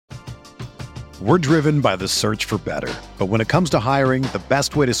We're driven by the search for better. But when it comes to hiring, the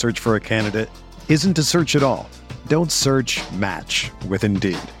best way to search for a candidate isn't to search at all. Don't search, match with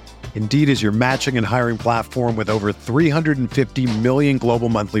Indeed. Indeed is your matching and hiring platform with over 350 million global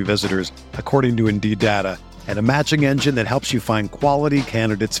monthly visitors, according to Indeed data, and a matching engine that helps you find quality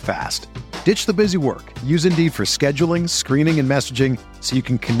candidates fast. Ditch the busy work. Use Indeed for scheduling, screening, and messaging so you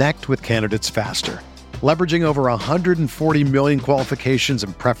can connect with candidates faster. Leveraging over 140 million qualifications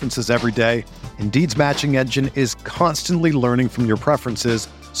and preferences every day, Indeed's matching engine is constantly learning from your preferences,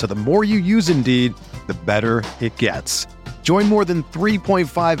 so the more you use Indeed, the better it gets. Join more than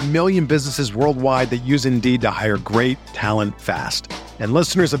 3.5 million businesses worldwide that use Indeed to hire great talent fast. And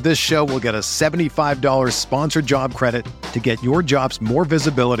listeners of this show will get a $75 sponsored job credit to get your jobs more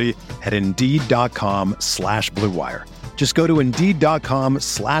visibility at Indeed.com/Blue Wire. Just go to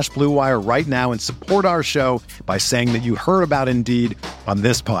Indeed.com/Blue Wire right now and support our show by saying that you heard about Indeed on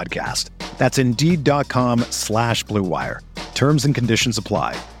this podcast. That's Indeed.com/Blue Wire. Terms and conditions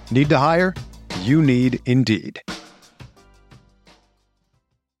apply. Need to hire? You need Indeed.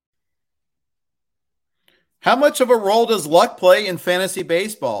 How much of a role does luck play in fantasy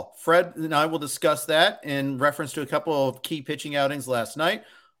baseball? Fred and I will discuss that in reference to a couple of key pitching outings last night.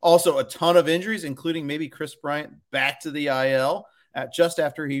 Also, a ton of injuries, including maybe Chris Bryant back to the IL just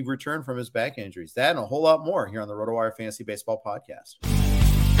after he returned from his back injuries. That and a whole lot more here on the RotoWire Fantasy Baseball Podcast.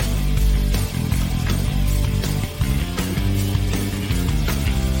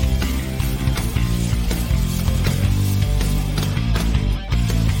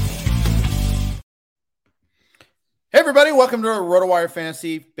 Hey, everybody. Welcome to our RotoWire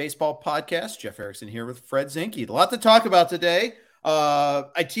Fantasy Baseball Podcast. Jeff Erickson here with Fred Zinke. A lot to talk about today.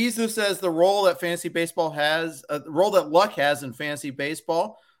 I tease this as the role that fantasy baseball has, the role that luck has in fantasy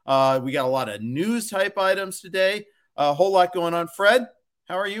baseball. We got a lot of news type items today. A whole lot going on. Fred,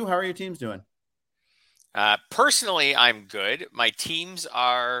 how are you? How are your teams doing? Personally, I'm good. My teams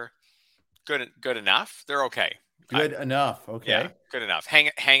are good enough. They're okay. Good enough. Okay. Yeah, good enough.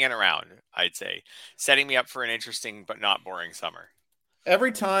 Hanging around, I'd say. Setting me up for an interesting but not boring summer.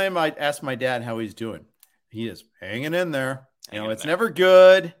 Every time I ask my dad how he's doing, he is hanging in there. It's never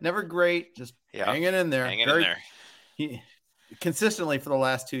good, never great, just hanging in there. He consistently for the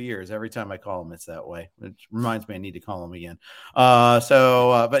last 2 years, every time I call him, it's that way. It reminds me I need to call him again.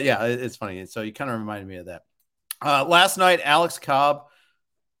 But yeah, it's funny. So you kind of reminded me of that. Last night, Alex Cobb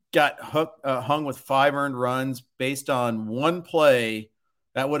got hung with 5 earned runs based on one play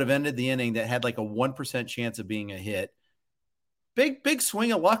that would have ended the inning that had like a 1% chance of being a hit. Big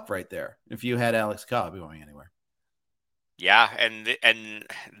swing of luck right there if you had Alex Cobb going anywhere. Yeah, and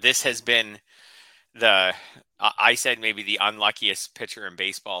this has been I said maybe the unluckiest pitcher in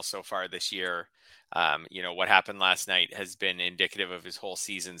baseball so far this year. What happened last night has been indicative of his whole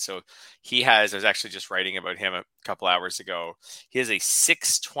season. So I was actually just writing about him a couple hours ago. He has a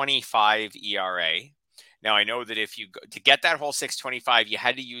 6.25 ERA. Now I know that to get that whole 6.25, you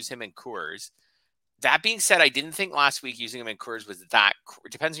had to use him in Coors. That being said, I didn't think last week using him in Coors was it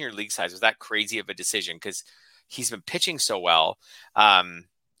depends on your league size, was that crazy of a decision because he's been pitching so well.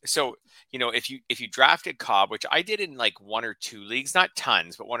 If you drafted Cobb, which I did in like 1 or 2 leagues, not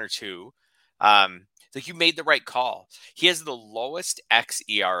tons, but 1 or 2, you made the right call. He has the lowest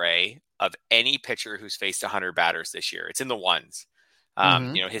xERA of any pitcher who's faced 100 batters this year. It's in the ones.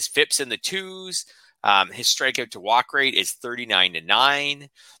 His FIP's in the 2s. His strikeout to walk rate is 39-9.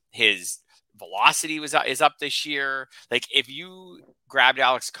 His velocity is up this year. Like if you grabbed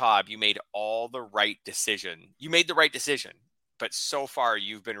Alex Cobb, you made the right decision. But so far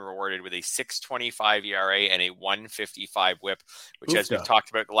you've been rewarded with a 6.25 ERA and a 1.55 WHIP, which as we've talked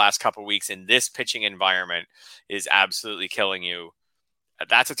about the last couple of weeks in this pitching environment is absolutely killing you.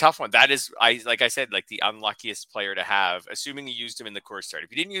 That's a tough one. That is, like I said, like the unluckiest player to have, assuming you used him in the Coors start.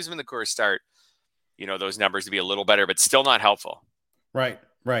 If you didn't use him in the Coors start, those numbers would be a little better, but still not helpful. Right.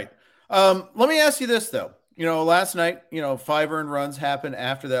 Let me ask you this though. Last night, 5 earned runs happened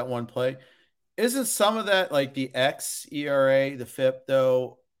after that one play. Isn't some of that like the xERA, the FIP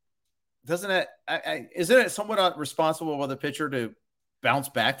though? Isn't it somewhat responsible for the pitcher to bounce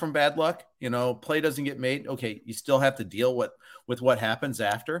back from bad luck? Play doesn't get made. Okay, you still have to deal with what happens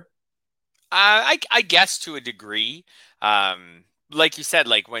after. I guess to a degree. Like you said,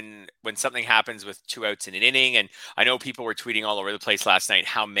 like when something happens with 2 outs in an inning, and I know people were tweeting all over the place last night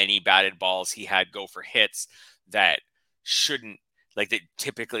how many batted balls he had go for hits that shouldn't, like they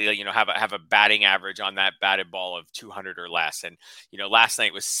typically, have a batting average on that batted ball of 200 or less. And, last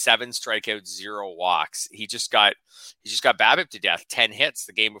night was 7 strikeouts, 0 walks. He just got BABIP to death, 10 hits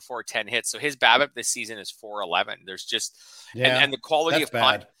the game before, 10 hits. So his BABIP this season is 4.11. There's just, and the quality of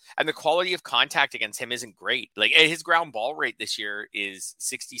And the quality of contact against him isn't great. Like his ground ball rate this year is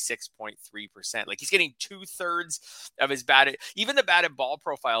 66.3%. Like he's getting 2/3 of his batted, even the batted ball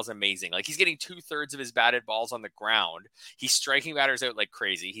profile is amazing. Like he's getting 2/3 of his batted balls on the ground. He's striking batters out like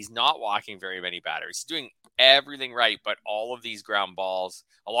crazy. He's not walking very many batters. He's doing everything right, but all of these ground balls,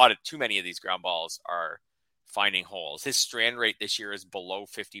 too many of these ground balls are finding holes. His strand rate this year is below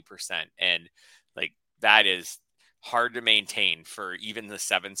 50%. And like that is hard to maintain for even the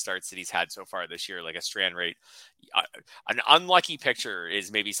 7 starts that he's had so far this year. Like a strand rate, an unlucky pitcher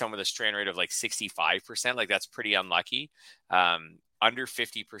is maybe someone with a strand rate of like 65%. Like that's pretty unlucky. Under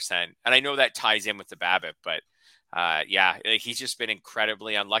 50%. And I know that ties in with the BABIP, but yeah, like he's just been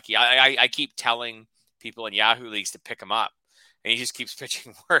incredibly unlucky. I keep telling people in Yahoo leagues to pick him up, and he just keeps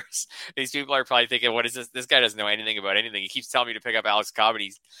pitching worse. These people are probably thinking, what is this? This guy doesn't know anything about anything. He keeps telling me to pick up Alex Cobb, and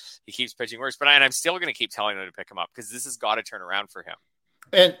he keeps pitching worse. But I'm still going to keep telling them to pick him up because this has got to turn around for him.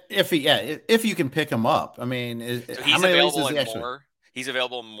 And if you can pick him up, I mean, so he's available in more. He's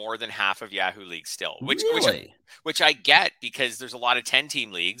available in more than half of Yahoo leagues still, which I get because there's a lot of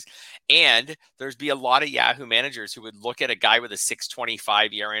 10-team leagues, and there's be a lot of Yahoo managers who would look at a guy with a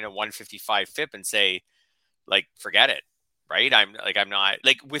 6.25 ERA and a 1.55 FIP and say, like, forget it. Right. I'm not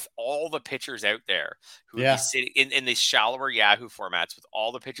like with all the pitchers out there who would be sitting in these shallower Yahoo formats with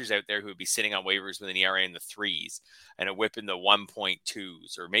all the pitchers out there who would be sitting on waivers with an ERA in the 3s and a whip in the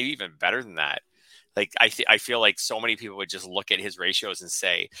 1.2s or maybe even better than that. Like I feel like so many people would just look at his ratios and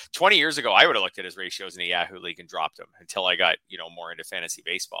say 20 years ago, I would have looked at his ratios in a Yahoo league and dropped them until I got, more into fantasy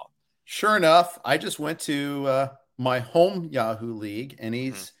baseball. Sure enough, I just went to my home Yahoo league and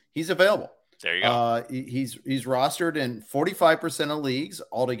he's available. There you go. He's rostered in 45% of leagues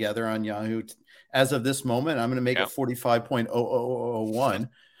altogether on Yahoo. As of this moment, I'm going to make it 45.0001.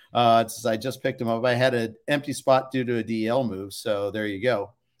 Since I just picked him up. I had an empty spot due to a DL move. So there you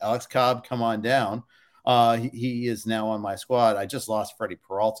go. Alex Cobb, come on down. He is now on my squad. I just lost Freddie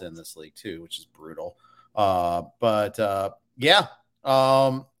Peralta in this league too, which is brutal. And the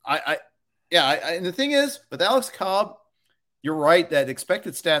thing is with Alex Cobb, you're right that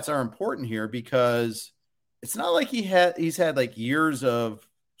expected stats are important here because it's not like he's had like years of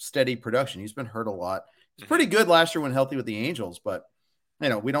steady production. He's been hurt a lot. He's pretty good last year when healthy with the Angels, but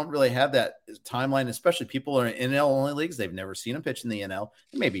we don't really have that timeline, especially people are in NL only leagues. They've never seen him pitch in the NL.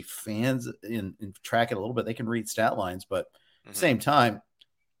 Maybe fans in track it a little bit. They can read stat lines, but at the same time,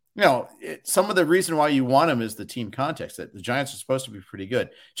 some of the reason why you want him is the team context that the Giants are supposed to be pretty good.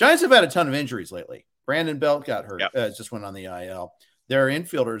 Giants have had a ton of injuries lately. Brandon Belt got hurt. Just went on the IL. Their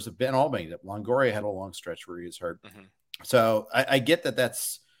infielders have been all banged up. Longoria had a long stretch where he was hurt. So I get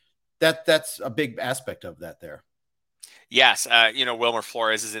that's a big aspect of that there. Yes. Wilmer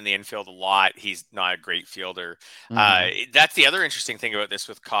Flores is in the infield a lot. He's not a great fielder. That's the other interesting thing about this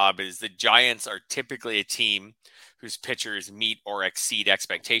with Cobb is the Giants are typically a team whose pitchers meet or exceed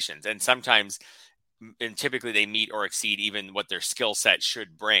expectations. And typically they meet or exceed even what their skill set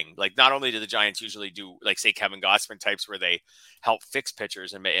should bring. Like not only do the Giants usually do like say Kevin Gausman types where they help fix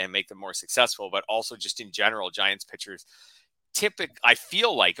pitchers and make them more successful, but also just in general, Giants pitchers I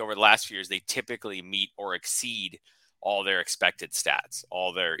feel like over the last few years, they typically meet or exceed all their expected stats,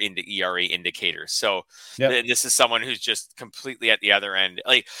 all their ERA indicators. So this is someone who's just completely at the other end.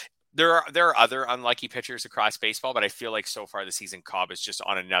 Like there are other unlucky pitchers across baseball, but I feel like so far this season, Cobb is just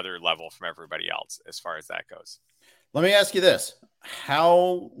on another level from everybody else as far as that goes. Let me ask you this.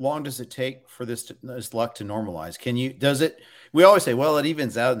 How long does it take for this luck to normalize? We always say, well, it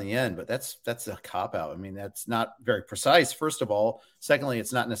evens out in the end, but that's a cop out. I mean, that's not very precise. First of all, secondly,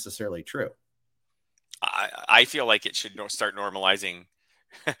 it's not necessarily true. I feel like it should start normalizing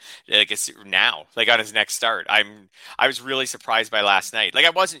like it's now, like on his next start. I was really surprised by last night. Like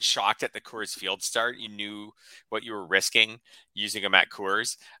I wasn't shocked at the Coors Field start. You knew what you were risking using him at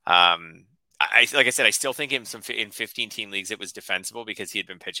Coors. Like I said, I still think in 15-team leagues it was defensible because he had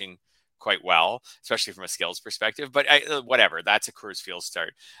been pitching quite well, especially from a skills perspective. But whatever, that's a Coors Field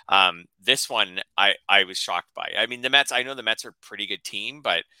start. This one I was shocked by. I mean, the Mets. I know the Mets are a pretty good team,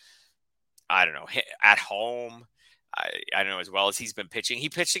 but I don't know, at home. I don't know, as well as he's been pitching. He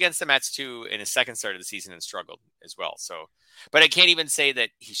pitched against the Mets too in his second start of the season and struggled as well. So, but I can't even say that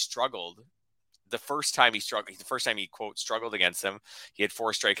he struggled. The first time he quote struggled against them, he had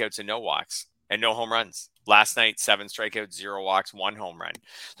 4 strikeouts and no walks and no home runs. Last night, 7 strikeouts, 0 walks, 1 home run.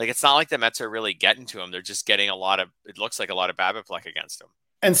 Like it's not like the Mets are really getting to him. They're just getting it looks like a lot of BABIP luck against him.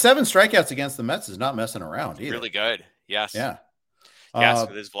 And 7 strikeouts against the Mets is not messing around either. Really good. Yes. Yeah. Yes,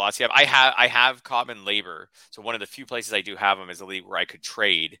 with his velocity. I have Cobb and Labor. So one of the few places I do have him is a league where I could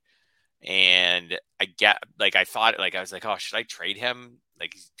trade And I thought, like, I was like, oh, should I trade him?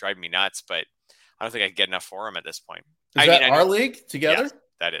 Like, he's driving me nuts, but I don't think I can get enough for him at this point. Is that our league together? Yes,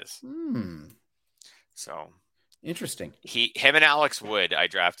 that is. So interesting. Him and Alex Wood, I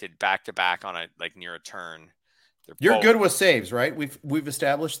drafted back to back on near a turn. You're good with saves, right? We've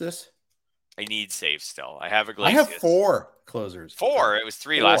established this. I need saves still. I have Iglesias. I have 4 closers. 4. It was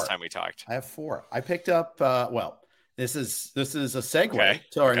 3 last time we talked. I have 4. I picked up. This is a segue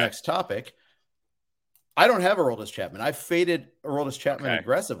to our next topic. I don't have Aroldis Chapman. I faded Aroldis Chapman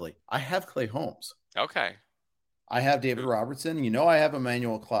aggressively. I have Clay Holmes. Okay. I have David Robertson. I have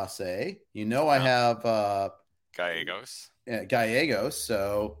Emmanuel Clase. I have Gallegos.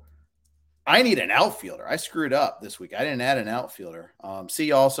 So I need an outfielder. I screwed up this week. I didn't add an outfielder.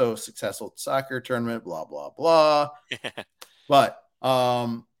 See also successful soccer tournament, blah, blah, blah. But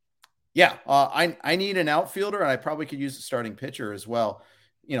I need an outfielder, and I probably could use a starting pitcher as well.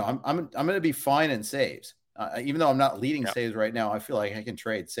 I'm going to be fine in saves. Even though I'm not leading saves right now, I feel like I can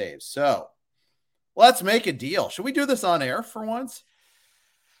trade saves. So let's make a deal. Should we do this on air for once?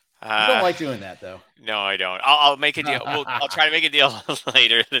 I don't like doing that, though. No, I don't. I'll make a deal. I'll try to make a deal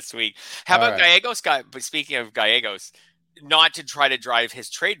later this week. How about Gallegos? But speaking of Gallegos, not to try to drive his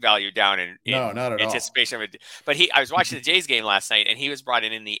trade value down in not at anticipation of it. But I was watching the Jays game last night, and he was brought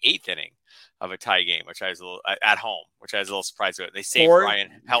in the 8th inning of a tie game, which I was a little at home, which I was a little surprised with. They saved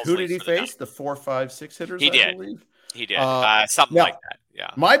Ryan Helsley. Who did he face? The 4, 5, 6 hitters. He did. Something like that. Yeah.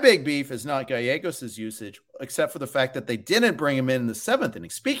 My big beef is not Gallegos' usage, except for the fact that they didn't bring him in the 7th inning.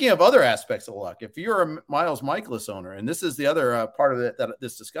 Speaking of other aspects of luck, if you're a Miles Mikolas owner, and this is the other part of it that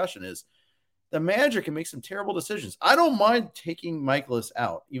this discussion is, the manager can make some terrible decisions. I don't mind taking Mikolas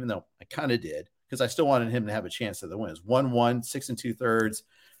out, even though I kind of did, because I still wanted him to have a chance at the wins. 1-1, 6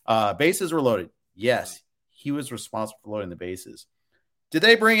 2/3. Bases were loaded. Yes, he was responsible for loading the bases. Did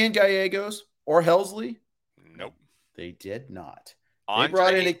they bring in Gallegos or Helsley? Nope. They did not. They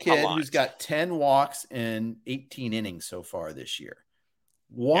brought in a kid who's got 10 walks in 18 innings so far this year.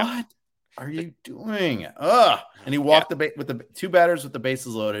 What are you doing? And he walked with the 2 batters with the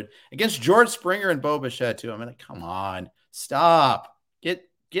bases loaded against George Springer and Bo Bichette too. I mean, come on, stop.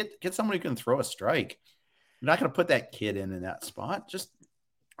 Get someone who can throw a strike. You're not going to put that kid in that spot.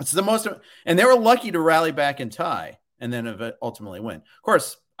 It's the most, and they were lucky to rally back and tie and then ultimately win. Of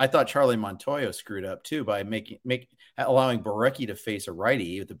course, I thought Charlie Montoyo screwed up too by allowing Borucki to face a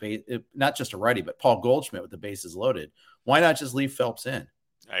righty with the base, not just a righty, but Paul Goldschmidt with the bases loaded. Why not just leave Phelps in?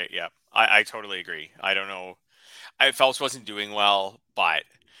 I totally agree. I don't know. Phelps wasn't doing well, but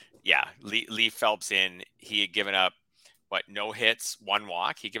leave Phelps in. He had given up no hits, 1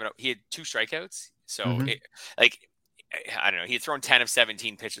 walk. He had 2 strikeouts. So I don't know. He had thrown 10 of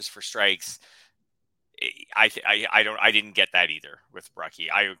 17 pitches for strikes. I didn't get that either with Borucki.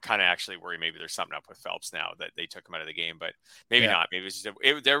 I kind of actually worry maybe there's something up with Phelps now that they took him out of the game, but maybe not. Maybe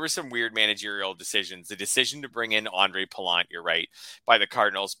there were some weird managerial decisions. The decision to bring in Andre Pallant, you're right, by the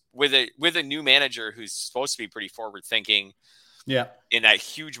Cardinals with a new manager who's supposed to be pretty forward thinking. Yeah. In that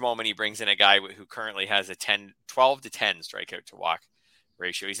huge moment, he brings in a guy who currently has a 12 to 10 strikeout to walk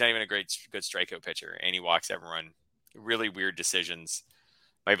ratio. He's not even a good strikeout pitcher, and he walks everyone. Really weird decisions.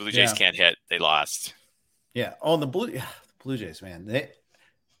 My Blue Jays can't hit. They lost. Yeah. Oh, and the Blue Jays, man.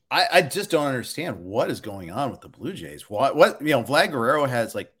 I just don't understand what is going on with the Blue Jays. What Vlad Guerrero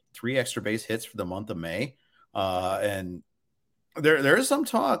has 3 extra base hits for the month of May. And there is some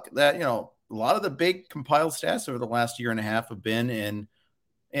talk that, a lot of the big compiled stats over the last year and a half have been in,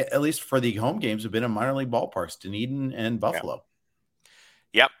 at least for the home games, have been in minor league ballparks, Dunedin and Buffalo.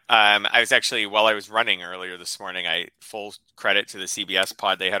 Yep. I was actually, while I was running earlier this morning, full credit to the CBS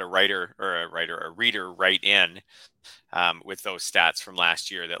pod. They had a reader write in with those stats from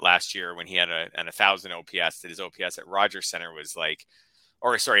last year. That last year when he had an 1,000 OPS, that his OPS at Rogers Center was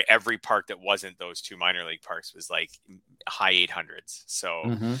every park that wasn't those 2 minor league parks was high 800s. So,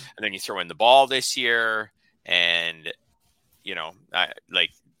 and then you throw in the ball this year, and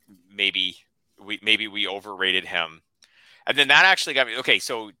maybe we overrated him. And then that actually got me. Okay,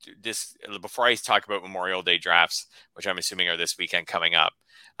 so before I talk about Memorial Day drafts, which I'm assuming are this weekend coming up,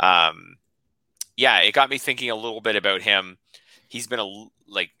 it got me thinking a little bit about him. He's been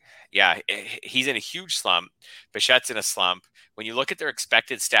he's in a huge slump. Bichette's in a slump. When you look at their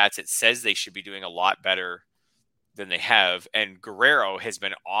expected stats, it says they should be doing a lot better than they have. And Guerrero has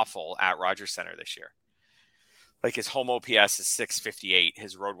been awful at Rogers Center this year. His home OPS is 658.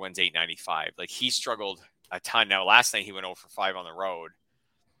 His road win's 895. He struggled a ton. Now, last night he went 0 for 5 on the road.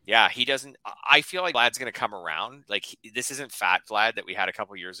 Yeah, he doesn't. I feel like Vlad's going to come around. This isn't fat Vlad that we had a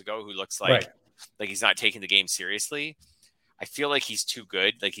couple years ago who looks like he's not taking the game seriously. I feel like he's too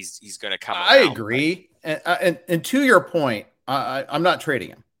good. Like he's going to come around. I agree. And to your point, I'm not trading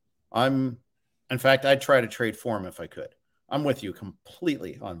him. In fact, I'd try to trade for him if I could. I'm with you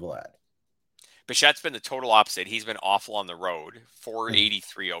completely on Vlad. Bichette's been the total opposite. He's been awful on the road.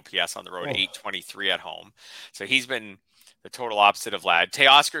 483 OPS on the road, 823 at home. So he's been the total opposite of Vlad.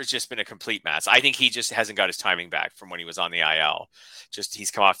 Teoscar has just been a complete mess. I think he just hasn't got his timing back from when he was on the IL. Just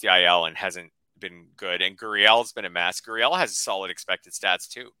he's come off the IL and hasn't been good. And Gurriel's been a mess. Gurriel has solid expected stats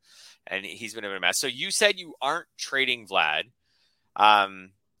too. And he's been a mess. So you said you aren't trading Vlad.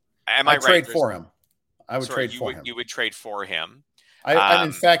 Am I right? Trade for him. I would trade for him. You would trade for him.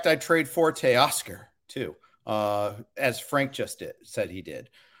 In fact, I'd trade for Teoscar too, as Frank just said he did.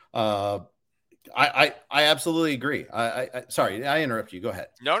 I absolutely agree. Sorry, I interrupt you. Go ahead.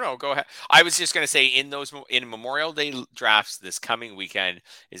 No, go ahead. I was just going to say in Memorial Day drafts this coming weekend,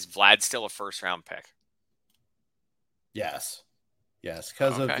 is Vlad still a first round pick? Yes,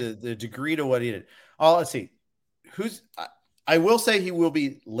 because of the degree to what he did. Oh, let's see. I will say he will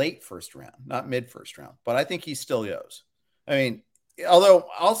be late first round, not mid first round, but I think he still goes. I mean, although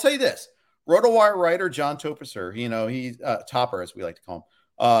I'll say this, RotoWire writer John Topper, he's Topper, as we like to call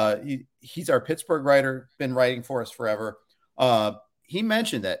him. He's our Pittsburgh writer, been writing for us forever. He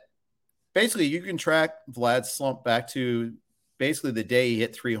mentioned that basically you can track Vlad's slump back to basically the day he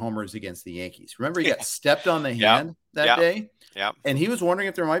hit 3 homers against the Yankees. Remember, he got stepped on the hand that day? Yeah. And he was wondering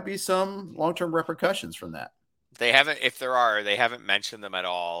if there might be some long-term repercussions from that. They haven't, if there are, they haven't mentioned them at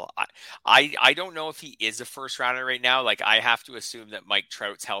all. I don't know if he is a first rounder right now. Like, I have to assume that Mike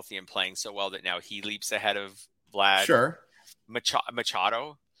Trout's healthy and playing so well that now he leaps ahead of Vlad. Sure.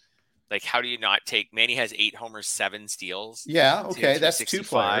 Machado. Like, how do you not take, Manny has 8 homers, 7 steals. Yeah. Okay. That's 2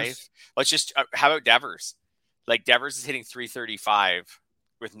 players. Let's just, how about Devers? Like, Devers is hitting 335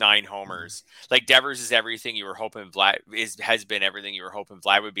 with 9 homers. Like, Devers is everything you were hoping Vlad has been everything you were hoping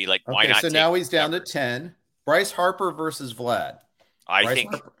Vlad would be. Like, why not? So now he's down to 10. Bryce Harper versus Vlad.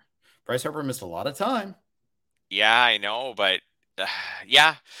 Bryce Harper missed a lot of time. Yeah, I know, but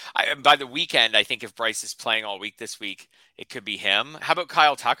by the weekend, I think if Bryce is playing all week this week, it could be him. How about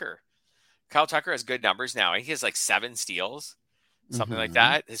Kyle Tucker? Kyle Tucker has good numbers now. He has like 7 steals, something like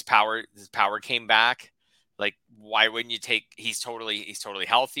that. His power came back. Like, why wouldn't you take? He's totally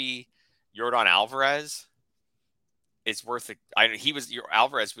healthy. Yordan Alvarez is worth it.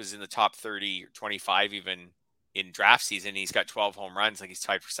 Alvarez was in the top 30 or 25 even in draft season. He's got 12 home runs. Like, he's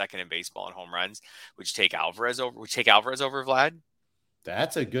tied for second in baseball in home runs. Would you take Alvarez over Vlad?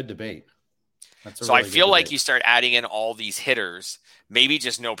 That's a good debate. So I feel like you start adding in all these hitters, maybe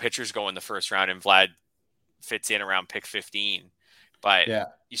just no pitchers go in the first round and Vlad fits in around pick 15. But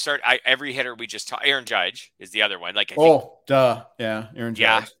you start every hitter we just talked. Aaron Judge is the other one. Like, Aaron Judge.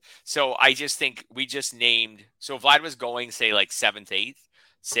 Yeah. So I just think we just named. So Vlad was going, say, like 7th, 8th,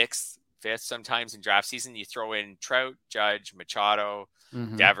 6th, 5th sometimes in draft season. You throw in Trout, Judge, Machado,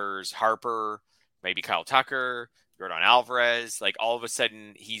 Devers, Harper, maybe Kyle Tucker, Yordan Alvarez. Like, all of a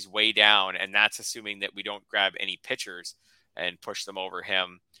sudden he's way down, and that's assuming that we don't grab any pitchers and push them over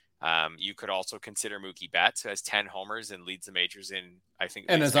him. You could also consider Mookie Betts, who has 10 homers and leads the majors in, I think.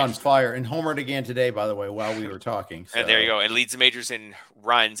 And is on fire. And homered again today, by the way, while we were talking. So. And there you go. And leads the majors in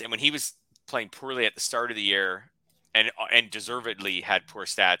runs. And when he was playing poorly at the start of the year and deservedly had poor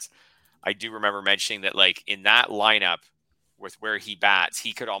stats, I do remember mentioning that, like, in that lineup with where he bats,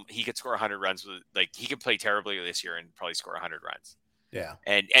 he could score 100 runs. Like, he could play terribly this year and probably score 100 runs. Yeah.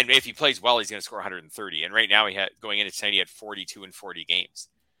 And if he plays well, he's going to score 130. And right now going into tonight, he had 42 in 40 games.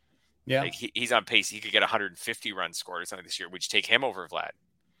 Yeah, like he's on pace. He could get 150 runs scored or something this year. Would you take him over Vlad?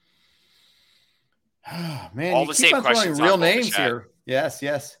 Man, all the same questions. Real names here. Yes.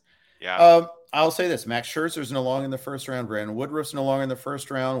 Yeah. I'll say this: Max Scherzer's no longer in the first round. Brandon Woodruff's no longer in the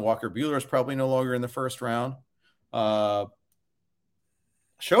first round. Walker Buehler's probably no longer in the first round. Shohei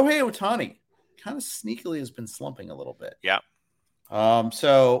Ohtani kind of sneakily has been slumping a little bit. Yeah.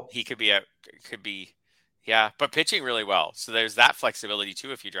 So he could be. Yeah, but pitching really well. So there's that flexibility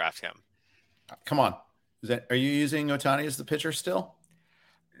too if you draft him. Come on. Are you using Ohtani as the pitcher still?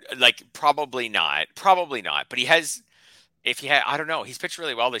 Like, probably not. But I don't know. He's pitched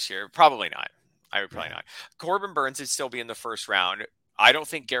really well this year. Probably not. I would probably not. Corbin Burns would still be in the first round. I don't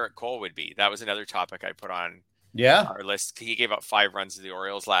think Garrett Cole would be. That was another topic I put on our list. He gave up 5 runs to the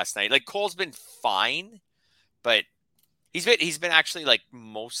Orioles last night. Like, Cole's been fine, but He's been actually, like,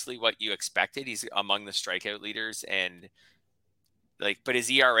 mostly what you expected. He's among the strikeout leaders, and, like, but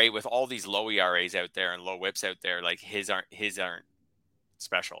his ERA, with all these low ERAs out there and low whips out there, like, his aren't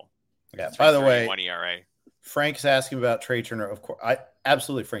special. Yeah. By the way, 1 ERA. Frank's asking about Trey Turner. Of course,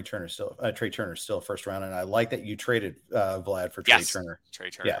 absolutely. Trey Turner still a first round, and I like that you traded Vlad for Trey Turner.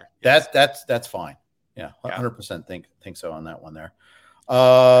 Trey Turner. Yeah, yes. that's fine. Yeah, 100% think so on that one there.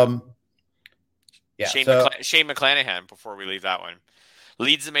 Yeah. Shane McClanahan. Before we leave that one,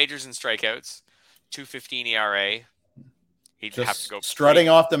 leads the majors in strikeouts, 2.15 ERA. He'd just have to go strutting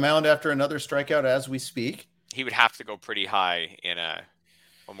off the mound after another strikeout as we speak. He would have to go pretty high in a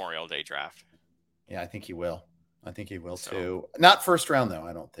Memorial Day draft. Yeah, I think he will. Too. Not first round though.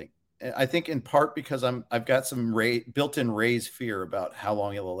 I don't think. I think in part because I've got some built-in Rays fear about how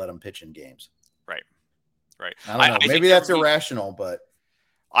long he'll let him pitch in games. Right. I don't know. Maybe that's irrational, but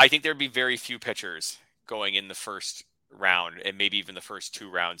I think there'd be very few pitchers going in the first round and maybe even the first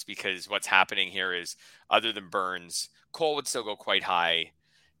 2 rounds, because what's happening here is, other than Burns, Cole would still go quite high.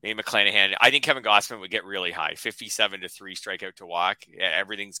 Maybe McClanahan. I think Kevin Gausman would get really high, 57 to 3 strikeout to walk. Yeah,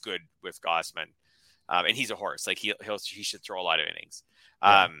 everything's good with Gausman. And he's a horse. Like he should throw a lot of innings.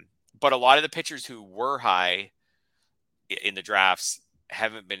 Yeah. But a lot of the pitchers who were high in the drafts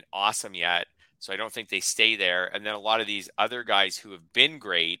haven't been awesome yet. So I don't think they stay there. And then a lot of these other guys who have been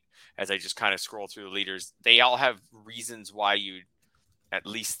great, as I just kind of scroll through the leaders, they all have reasons why you at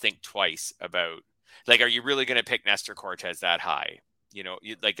least think twice about, like, are you really going to pick Nestor Cortez that high? You know,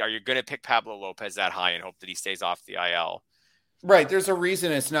 are you going to pick Pablo Lopez that high and hope that he stays off the IL? Right. There's a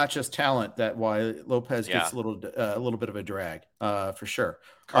reason it's not just talent that why Lopez gets a little bit of a drag, for sure.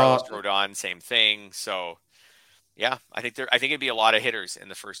 Carlos Rodon, same thing. So, yeah, I think it'd be a lot of hitters in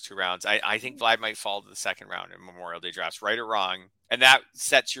the first 2 rounds. I think Vlad might fall to the second round in Memorial Day drafts, right or wrong, and that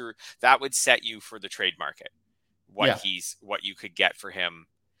would set you for the trade market. What you could get for him,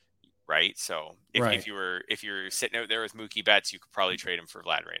 right? So if you're sitting out there with Mookie Betts, you could probably trade him for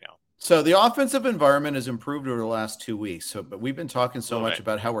Vlad right now. So the offensive environment has improved over the last 2 weeks. But we've been talking so much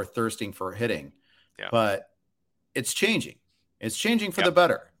about how we're thirsting for hitting, but it's changing. It's changing for the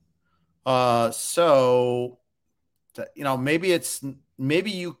better. So, you know, maybe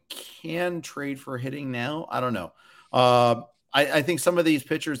you can trade for hitting now. I don't know. I think some of these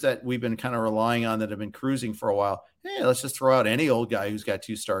pitchers that we've been kind of relying on that have been cruising for a while, hey, let's just throw out any old guy who's got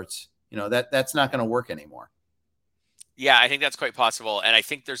 2 starts. You know, that's not going to work anymore. Yeah, I think that's quite possible. And I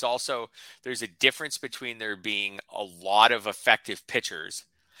think there's a difference between there being a lot of effective pitchers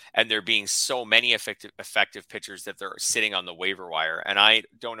and there being so many effective pitchers that they're sitting on the waiver wire. And I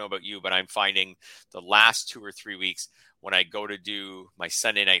don't know about you, but I'm finding the last 2 or 3 weeks when I go to do my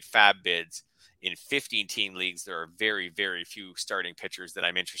Sunday night fab bids in 15-team leagues, there are very, very few starting pitchers that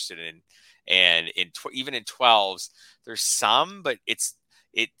I'm interested in. And even in 12s, there's some, but it's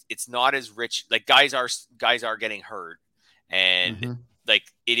not as rich. Like guys are getting hurt. And like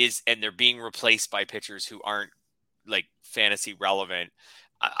it is, and they're being replaced by pitchers who aren't like fantasy relevant.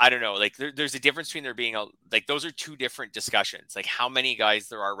 I don't know. Like there's a difference between there being those are 2 different discussions. Like how many guys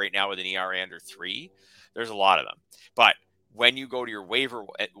there are right now with an ERA under 3. There's a lot of them. But when you go to your waiver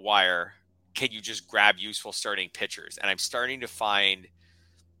wire, can you just grab useful starting pitchers? And I'm starting to find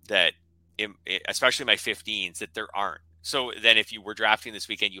that, especially my 15s, that there aren't. So then if you were drafting this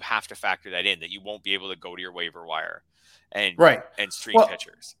weekend, you have to factor that in, that you won't be able to go to your waiver wire and stream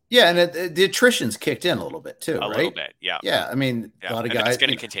pitchers. Yeah, and the attrition's kicked in a little bit too, a little bit, yeah. Yeah, I mean, a lot of guys. It's going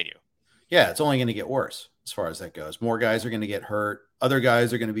to continue. Yeah, it's only going to get worse as far as that goes. More guys are going to get hurt. Other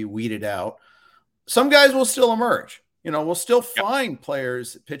guys are going to be weeded out. Some guys will still emerge. You know, we'll still find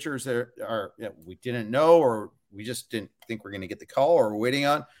pitchers that are we didn't know, or we just didn't think we're going to get the call, or we're waiting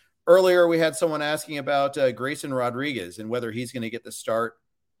on. Earlier, we had someone asking about Grayson Rodriguez and whether he's going to get the start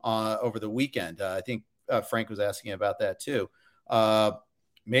over the weekend. I think Frank was asking about that too.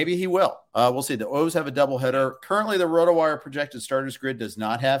 Maybe he will. We'll see. The O's have a doubleheader. Currently, the RotoWire projected starters grid does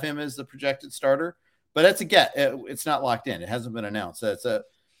not have him as the projected starter, but it's a get. It's not locked in. It hasn't been announced. It's a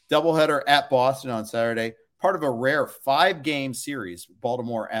doubleheader at Boston on Saturday, part of a rare 5-game series,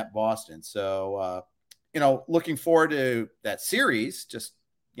 Baltimore at Boston. So, looking forward to that series. Just,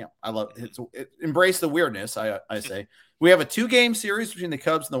 I love it. Embrace the weirdness, I say. We have a 2-game series between the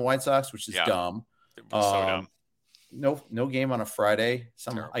Cubs and the White Sox, which is dumb. So dumb. No game on a Friday.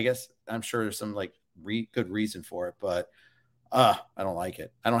 I guess I'm sure there's some good reason for it, but I don't like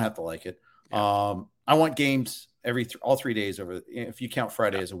it. I don't have to like it. Yeah. I want games all 3 days over. If you count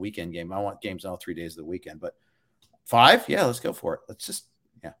Friday as a weekend game, I want games all 3 days of the weekend. But 5, let's go for it. Let's just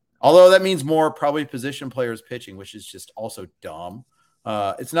Although that means more probably position players pitching, which is just also dumb.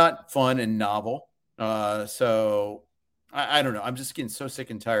 It's not fun and novel. So I don't know. I'm just getting so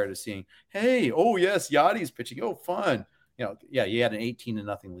sick and tired of seeing, hey, oh yes, Yachty's pitching. Oh, fun. You had an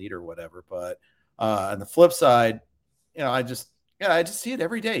 18-0 lead or whatever. But on the flip side, Yeah, I just see it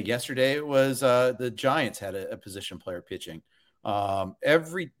every day. Yesterday it was the Giants had a position player pitching.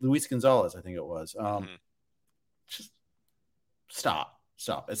 Every Luis Gonzalez, I think it was. Just stop.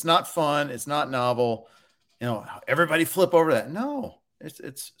 It's not fun. It's not novel. Everybody flip over that. No,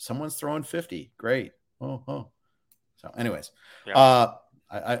 it's someone's throwing 50. Great. Oh. So, anyways, yeah.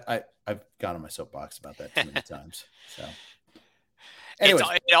 I've gone on my soapbox about that too many times. So, anyways,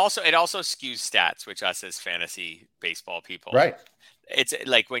 it also skews stats, which us as fantasy baseball people, right? It's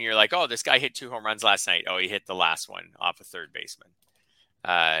like when you're like, oh, this guy hit 2 home runs last night. Oh, he hit the last one off a third baseman.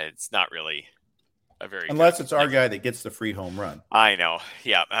 It's not really a very unless it's our guy that gets the free home run. I know.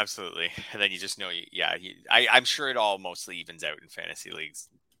 Yeah, absolutely. And then you just know, I'm sure it all mostly evens out in fantasy leagues.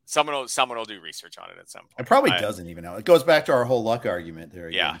 Someone will do research on it at some point. It probably doesn't even know. It goes back to our whole luck argument there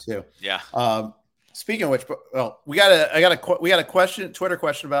again too. Yeah. Speaking of which, well, we got a Twitter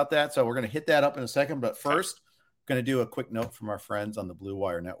question about that, so we're going to hit that up in a second. But first, I'm going to do a quick note from our friends on the Blue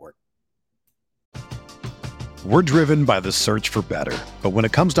Wire Network. We're driven by the search for better, but when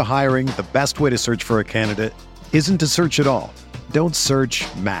it comes to hiring, the best way to search for a candidate isn't to search at all. Don't search.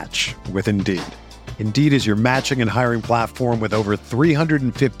 Match with Indeed. Indeed is your matching and hiring platform with over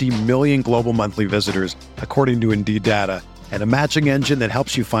 350 million global monthly visitors, according to Indeed data, and a matching engine that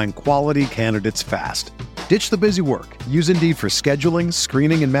helps you find quality candidates fast. Ditch the busy work. Use Indeed for scheduling,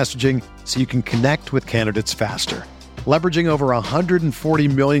 screening, and messaging so you can connect with candidates faster. Leveraging over 140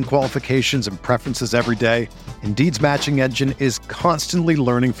 million qualifications and preferences every day, Indeed's matching engine is constantly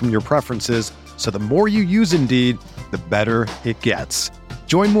learning from your preferences, so the more you use Indeed, the better it gets.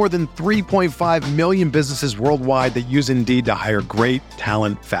 Join more than 3.5 million businesses worldwide that use Indeed to hire great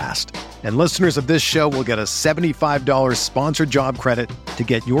talent fast. And listeners of this show will get a $75 sponsored job credit to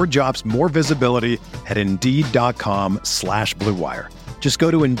get your jobs more visibility at Indeed.com/Blue Wire. Just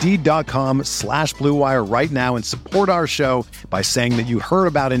go to Indeed.com/Blue Wire right now and support our show by saying that you heard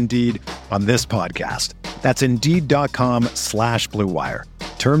about Indeed on this podcast. That's Indeed.com/Blue Wire.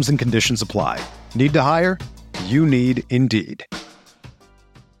 Terms and conditions apply. Need to hire? You need Indeed.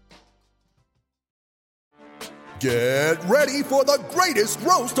 Get ready for the greatest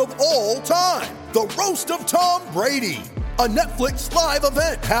roast of all time, the Roast of Tom Brady, a Netflix live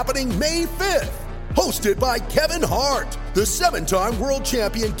event happening May 5th. Hosted by Kevin Hart, the 7-time world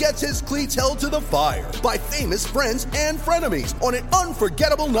champion gets his cleats held to the fire by famous friends and frenemies on an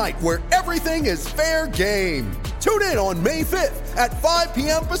unforgettable night where everything is fair game. Tune in on May 5th at 5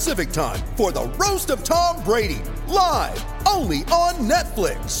 p.m. Pacific time for the Roast of Tom Brady, live only on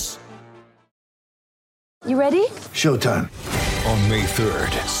Netflix. You ready? Showtime. On May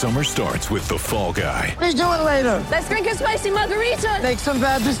 3rd, summer starts with The Fall Guy. Let's do it later. Let's drink a spicy margarita. Make some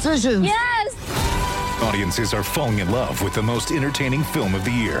bad decisions. Yes! Audiences are falling in love with the most entertaining film of the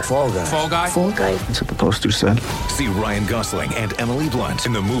year. Fall Guy. Fall Guy? Fall Guy. That's what the poster said. See Ryan Gosling and Emily Blunt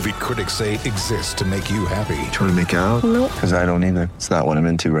in the movie critics say exists to make you happy. Trying to make it out? Nope. Because I don't either. It's not what I'm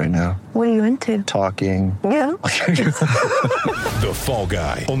into right now. What are you into? Talking. Yeah. The Fall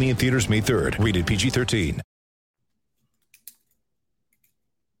Guy. Only in theaters May 3rd. Rated PG-13.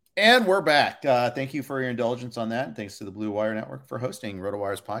 And we're back. Thank you for your indulgence on that. And thanks to the Blue Wire Network for hosting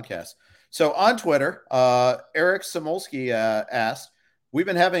RotoWire's podcast. So on Twitter, Eric Samolsky asked, we've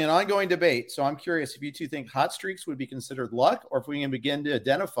been having an ongoing debate, so I'm curious if you two think hot streaks would be considered luck or if we can begin to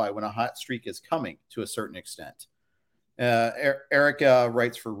identify when a hot streak is coming to a certain extent. Eric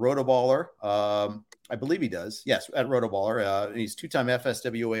writes for Rotoballer. I believe he does. Yes, at Rotoballer. He's 2-time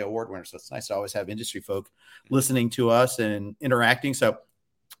FSWA award winner, so it's nice to always have industry folk listening to us and interacting. So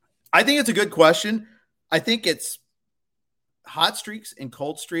I think it's a good question. I think it's hot streaks and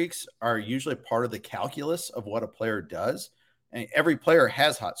cold streaks are usually part of the calculus of what a player does. And every player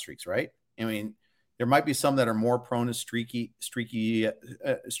has hot streaks, right? I mean, there might be some that are more prone to streakiness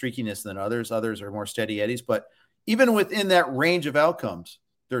than others. Others are more steady eddies. But even within that range of outcomes,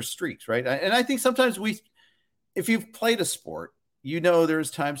 there's streaks, right? And I think sometimes if you've played a sport,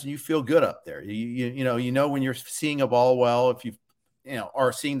 there's times when you feel good up there. You know when you're seeing a ball well, if you've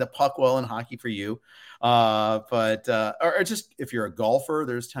are seeing the puck well in hockey for you. But just if you're a golfer,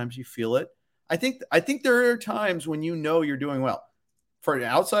 there's times you feel it. I think there are times when you're doing well. For an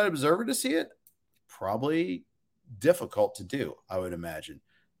outside observer to see it, probably difficult to do, I would imagine.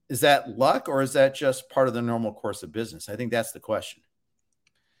 Is that luck or is that just part of the normal course of business? I think that's the question.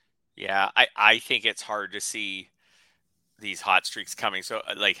 Yeah, I think it's hard to see these hot streaks coming. So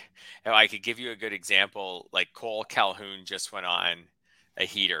I could give you a good example. Like Cole Calhoun just went on a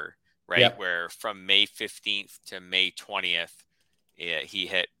heater, right? Yep. Where from May 15th to May 20th, he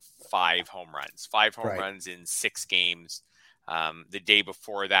hit 5 home runs in 6 games. The day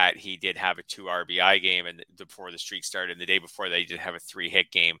before that, he did have a 2 RBI game, and before the streak started. And the day before that, he did have a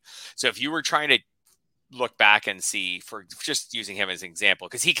 3-hit game. So if you were trying to look back and see, for just using him as an example,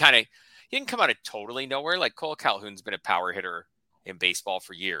 because he didn't come out of totally nowhere. Like Cole Calhoun's been a power hitter in baseball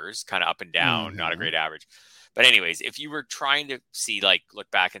for years, kind of up and down, not a great average. But anyways, if you were trying to see, like, look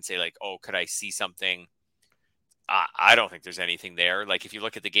back and say, like, oh, could I see something? I don't think there's anything there. Like, if you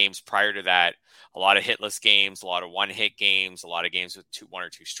look at the games prior to that, a lot of hitless games, a lot of 1-hit games, a lot of games with 1 or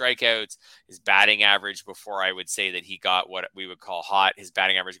 2 strikeouts. His batting average, before I would say that he got what we would call hot, his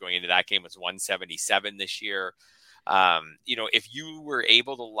batting average going into that game was 177 this year. If you were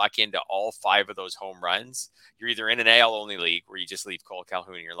able to luck into all 5 of those home runs, you're either in an AL only league where you just leave Cole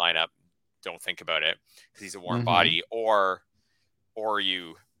Calhoun in your lineup, don't think about it because he's a warm body, or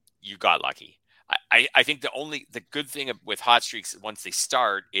you got lucky. I think the good thing with hot streaks once they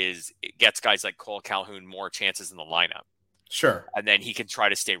start is it gets guys like Cole Calhoun more chances in the lineup. Sure. And then he can try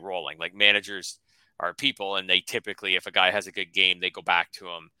to stay rolling. Like, managers are people, and they typically, if a guy has a good game, they go back to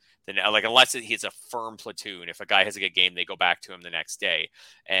him. Then, like, unless he's a firm platoon, if a guy has a good game, they go back to him the next day.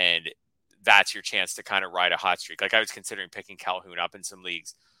 And that's your chance to kind of ride a hot streak. Like, I was considering picking Calhoun up in some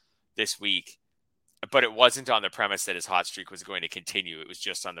leagues this week, but it wasn't on the premise that his hot streak was going to continue. It was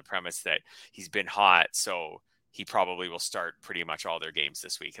just on the premise that he's been hot, so he probably will start pretty much all their games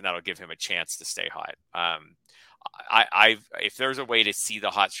this week, and that'll give him a chance to stay hot. If there's a way to see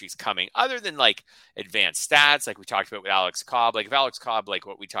the hot streaks coming, other than like advanced stats, like we talked about with Alex Cobb, like if Alex Cobb, like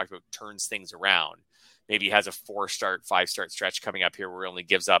what we talked about, turns things around, maybe he has a 5-start stretch coming up here where he only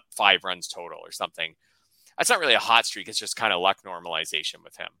gives up 5 runs total or something. That's not really a hot streak. It's just kind of luck normalization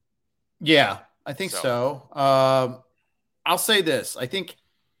with him. Yeah, I think so. I'll say this. I think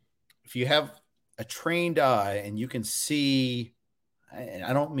if you have a trained eye and you can see, and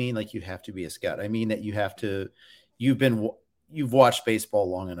I don't mean like you have to be a scout. I mean that you've watched baseball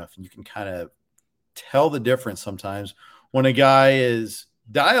long enough and you can kind of tell the difference sometimes when a guy is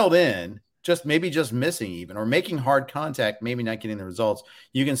dialed in, just missing even, or making hard contact, maybe not getting the results.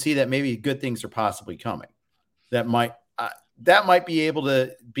 You can see that maybe good things are possibly coming. That might be able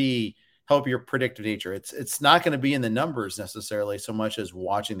to help your predictive nature. It's not going to be in the numbers necessarily so much as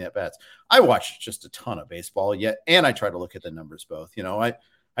watching the at-bats. I watch just a ton of baseball and I try to look at the numbers both.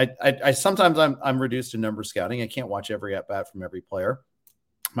 I sometimes I'm reduced to number scouting. I can't watch every at-bat from every player.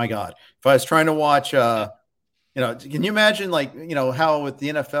 My God, if I was trying to watch, can you imagine how with the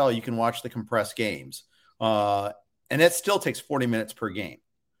NFL you can watch the compressed games, and it still takes 40 minutes per game.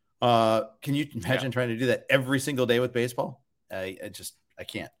 Can you imagine trying to do that every single day with baseball? I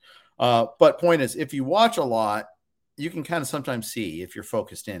can't. But point is, if you watch a lot, you can kind of sometimes see if you're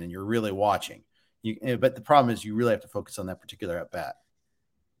focused in and you're really watching. But the problem is you really have to focus on that particular at bat.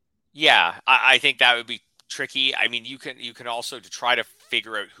 Yeah, I think that would be tricky. I mean, you can also to try to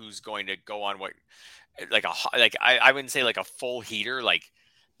figure out who's going to go on what, I wouldn't say like a full heater, like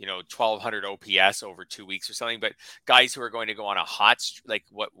 1,200 OPS over 2 weeks or something, but guys who are going to go on a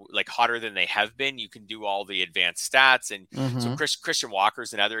hotter than they have been, you can do all the advanced stats. And so Christian Walker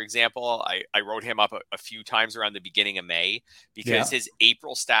is another example. I wrote him up a few times around the beginning of May because his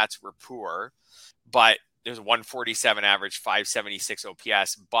April stats were poor, but there's a 147 average, 576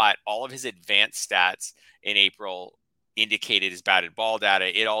 OPS, but all of his advanced stats in April indicated his batted ball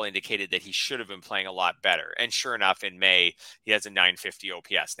data. It all indicated that he should have been playing a lot better. And sure enough, in May, he has a 950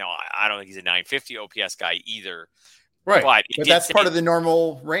 OPS. Now, I don't think he's a 950 OPS guy either. Right. But that's part of the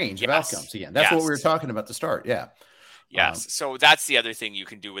normal range of outcomes. Again, that's what we were talking about to start. Yeah. Yes. So that's the other thing you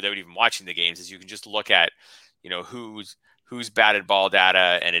can do without even watching the games is you can just look at, who's batted ball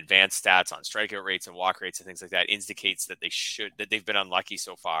data and advanced stats on strikeout rates and walk rates and things like that indicates that they've been unlucky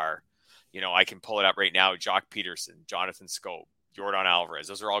so far. I can pull it up right now. Jock Peterson, Jonathan Scope, Yordan Alvarez.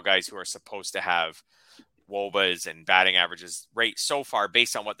 Those are all guys who are supposed to have WOBAs and batting averages rate so far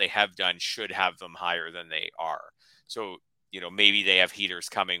based on what they have done should have them higher than they are. So, maybe they have heaters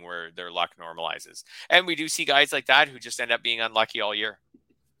coming where their luck normalizes. And we do see guys like that who just end up being unlucky all year.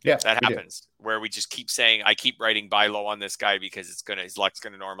 Yeah, that happens where we just keep saying, I keep writing buy low on this guy because his luck's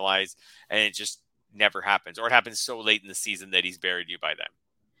going to normalize, and it just never happens, or it happens so late in the season that he's buried you by then.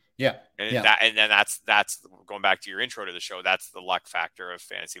 Yeah. And then that's going back to your intro to the show. That's the luck factor of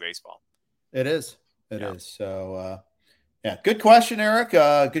fantasy baseball. It is. It is. So, good question, Eric.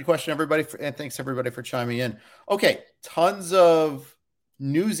 Good question, everybody. And thanks everybody for chiming in. Okay. Tons of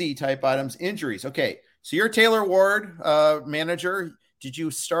newsy type items, injuries. Okay. So you're Taylor Ward, manager. Did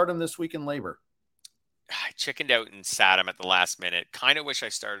you start him this week in labor? I chickened out and sat him at the last minute. Kind of wish I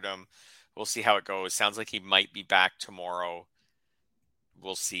started him. We'll see how it goes. Sounds like he might be back tomorrow.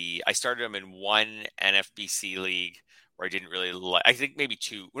 we'll see. I started him in one NFBC league where I didn't really like, I think maybe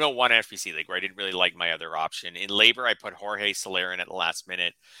one NFBC league where I didn't really like my other option. In labor, I put Jorge Soler in at the last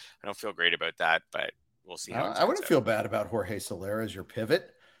minute. I don't feel great about that, but we'll see how I wouldn't feel bad about Jorge Soler as your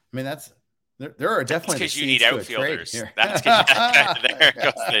pivot. I mean, there are definitely because you need outfielders. That's there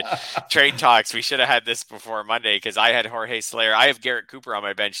goes the trade talks. We should have had this before Monday because I had Jorge Soler. I have Garrett Cooper on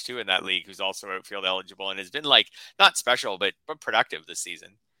my bench too in that league, who's also outfield eligible and has been like not special but productive this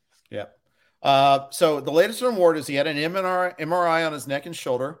season. Yeah. So the latest on Ward is he had an MRI on his neck and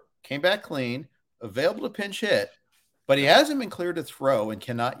shoulder, came back clean, available to pinch hit, but he hasn't been cleared to throw and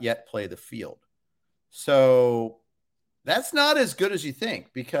cannot yet play the field. So that's not as good as you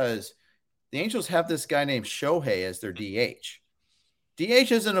think because the Angels have this guy named Shohei as their DH.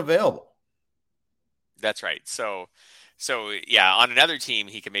 DH isn't available. That's right. So yeah, on another team,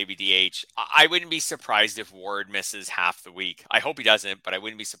 he can maybe DH. I wouldn't be surprised if Ward misses half the week. I hope he doesn't, but I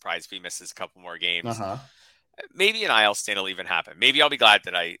wouldn't be surprised if he misses a couple more games. Maybe an IL stint will even happen. Maybe I'll be glad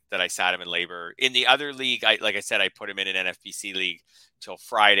that I sat him in labor. In the other league, like I said, I put him in an NFBC league till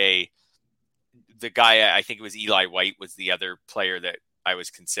Friday. The guy, I think it was Eli White, was the other player that I was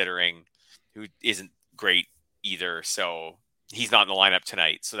considering, who isn't great either. So he's not in the lineup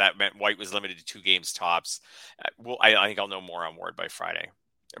tonight. So that meant White was limited to 2 games tops. I think I'll know more on Ward by Friday.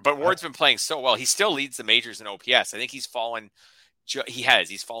 But Ward's been playing so well. He still leads the majors in OPS. I think he's fallen.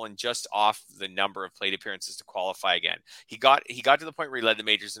 He's fallen just off the number of plate appearances to qualify again. He got to the point where he led the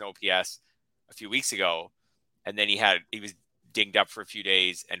majors in OPS a few weeks ago, and then he was dinged up for a few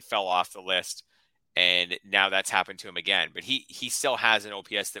days and fell off the list. And now that's happened to him again. But he still has an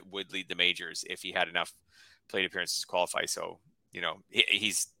OPS that would lead the majors if he had enough plate appearances to qualify. So,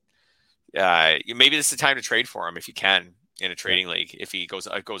 he's maybe this is the time to trade for him if you can in a trading league, if he goes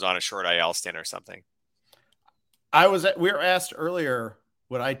on a short IL stint or something. We were asked earlier,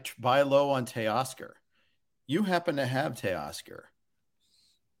 would I buy low on Teoscar? You happen to have Teoscar.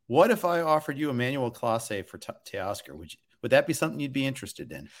 What if I offered you Emmanuel Clase for Teoscar? Would that be something you'd be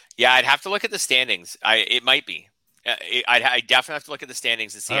interested in? Yeah, I'd have to look at the standings. It might be. I definitely have to look at the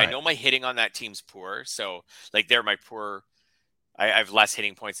standings to see. Right. I know my hitting on that team's poor. So, they're my poor. I have less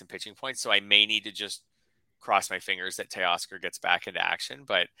hitting points than pitching points. So, I may need to just cross my fingers that Teoscar gets back into action.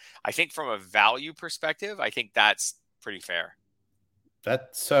 But I think from a value perspective, I think that's pretty fair.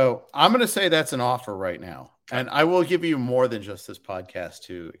 So, I'm going to say that's an offer right now. And I will give you more than just this podcast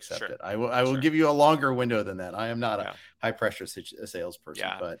to accept it. I will give you a longer window than that. I am not a high pressure salesperson.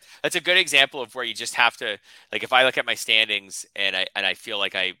 Yeah. But that's a good example of where you just have to, if I look at my standings and I feel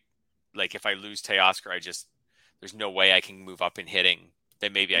like if I lose Teoscar, there's no way I can move up in hitting,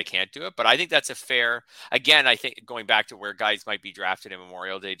 then maybe I can't do it. But I think that's a fair, again, I think going back to where guys might be drafted in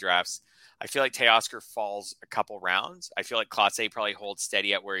Memorial Day drafts, I feel like Teoscar falls a couple rounds. I feel like Clase probably holds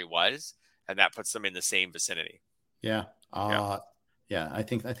steady at where he was. And that puts them in the same vicinity. Yeah. I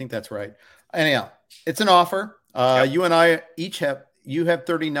think that's right. Anyhow, it's an offer. You and I you have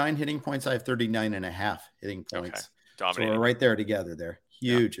 39 hitting points. I have 39 and a half hitting points. Okay. So we're right there together there.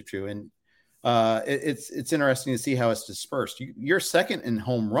 Huge, true. And it's interesting to see how it's dispersed. You're second in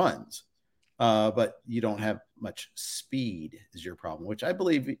home runs, but you don't have much speed is your problem, which I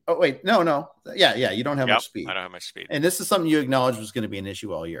believe. Oh, wait, no. Yeah. You don't have much speed. I don't have much speed. And this is something you acknowledge was going to be an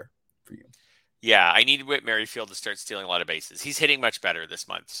issue all year for you. Yeah, I need Whit Merrifield to start stealing a lot of bases. He's hitting much better this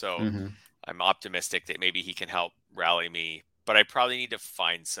month, so I'm optimistic that maybe he can help rally me. But I probably need to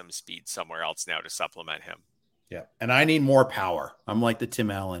find some speed somewhere else now to supplement him. Yeah, and I need more power. I'm like the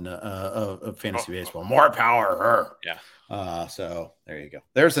Tim Allen of fantasy baseball. More power. Yeah. So there you go.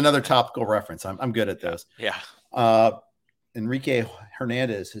 There's another topical reference. I'm good at those. Yeah. Enrique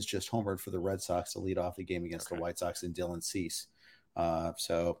Hernandez has just homered for the Red Sox to lead off the game against the White Sox and Dylan Cease.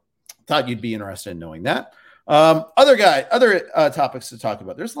 So thought you'd be interested in knowing that. Other topics to talk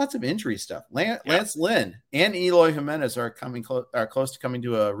about. There's lots of injury stuff. Lance Lynn and Eloy Jimenez are close to coming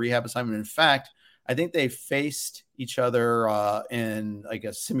to a rehab assignment. In fact, I think they faced each other in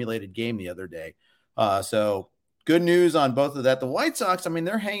a simulated game the other day. So good news on both of that. The White Sox,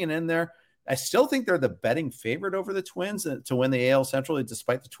 they're hanging in there. I still think they're the betting favorite over the Twins to win the AL Central,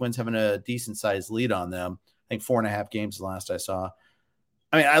 despite the Twins having a decent sized lead on them. I think 4.5 games the last I saw.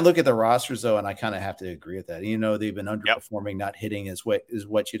 I look at the rosters though, and I kind of have to agree with that. They've been underperforming, not hitting is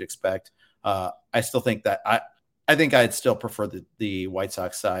what you'd expect. I still think that I think I'd still prefer the White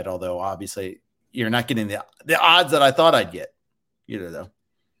Sox side, although obviously you're not getting the odds that I thought I'd get either though.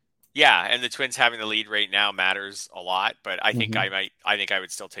 Yeah, and the Twins having the lead right now matters a lot, but I think I think I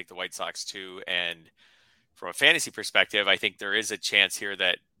would still take the White Sox too. And from a fantasy perspective, I think there is a chance here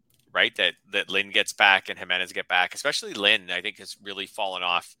that right? That Lynn gets back and Jimenez get back, especially Lynn, I think has really fallen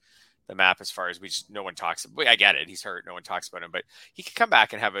off the map as far as no one talks about. I get it. He's hurt. No one talks about him, but he could come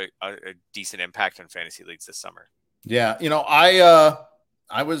back and have a decent impact on fantasy leagues this summer. Yeah. I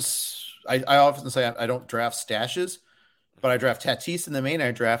often say I don't draft stashes, but I draft Tatis in the main.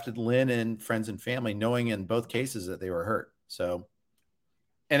 I drafted Lynn and friends and family, knowing in both cases that they were hurt. So,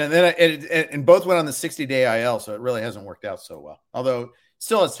 and then and both went on the 60-day IL, so it really hasn't worked out so well. Although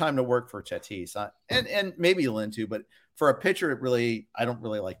still has time to work for Tatis and maybe Lynn too, but for a pitcher, I don't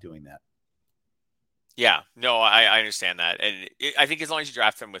really like doing that. Yeah, no, I understand that. And I think as long as you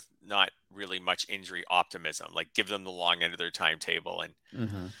draft them with not really much injury optimism, like give them the long end of their timetable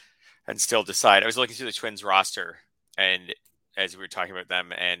and still decide. I was looking through the Twins roster and as we were talking about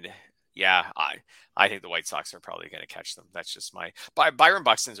them, and yeah, I think the White Sox are probably going to catch them. That's just Byron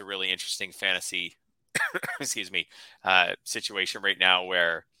Buxton's a really interesting fantasy, situation right now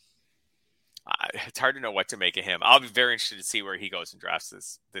where it's hard to know what to make of him. I'll be very interested to see where he goes in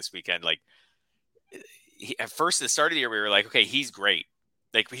drafts this weekend. Like at first, at the start of the year, we were like, okay, he's great.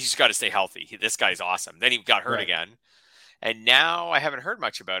 Like he's just got to stay healthy. This guy's awesome. Then he got hurt again. And now I haven't heard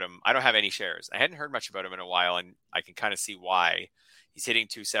much about him. I don't have any shares. I hadn't heard much about him in a while, and I can kind of see why. He's hitting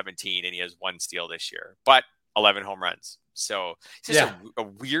 217, and he has 1 steal this year, but 11 home runs. So he's just a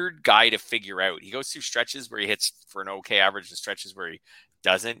weird guy to figure out. He goes through stretches where he hits for an okay average and stretches where he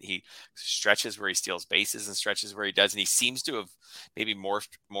doesn't. He stretches where he steals bases and stretches where he doesn't. He seems to have maybe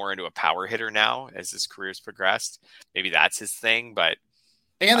morphed more into a power hitter now as his career's progressed. Maybe that's his thing, but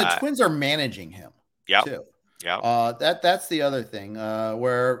the Twins are managing him too. Yeah. That's the other thing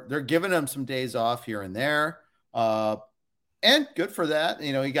where they're giving him some days off here and there. And good for that.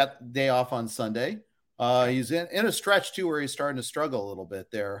 You know, he got the day off on Sunday. He's in a stretch too, where he's starting to struggle a little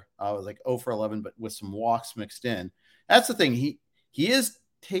bit there. I was like 0 for 11, but with some walks mixed in. That's the thing. He is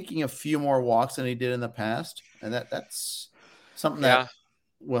taking a few more walks than he did in the past. And that's something that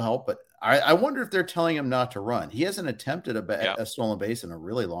will help. But I wonder if they're telling him not to run. He hasn't attempted a stolen base in a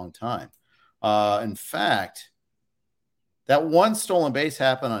really long time. In fact, that one stolen base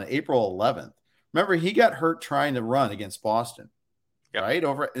happened on April 11th. Remember, he got hurt trying to run against Boston, right?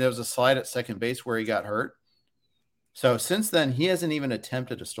 There was a slide at second base where he got hurt. So since then, he hasn't even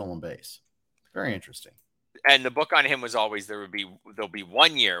attempted a stolen base. Very interesting. And the book on him was always there'll be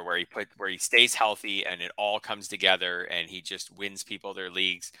 1 year where he stays healthy and it all comes together and he just wins people their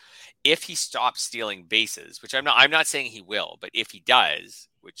leagues. If he stops stealing bases, which I'm not saying he will, but if he does,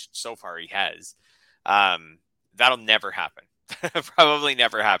 which so far he has, that'll never happen. Probably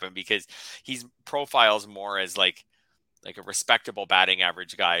never happen because he's profiles more as like a respectable batting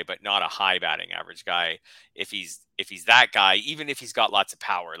average guy, but not a high batting average guy. If he's that guy, even if he's got lots of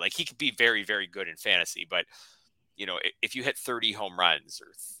power, like he could be very, very good in fantasy. But you know, if you hit 30 home runs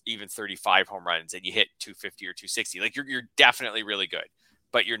or even 35 home runs and you hit 250 or 260, like you're definitely really good,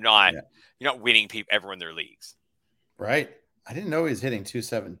 but you're not winning everyone their leagues. Right. I didn't know he was hitting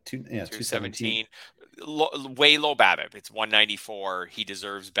 217. Way low BABIP. It's 194. He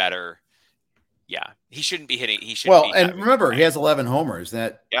deserves better. Yeah, he shouldn't be hitting. He should. Well, and remember, he has 11 homers.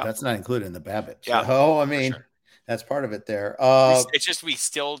 That's not included in the BABIP. Yeah. So, I mean, that's part of it there. It's just we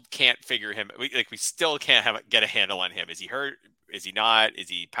still can't figure him. We still can't get a handle on him. Is he hurt? Is he not? Is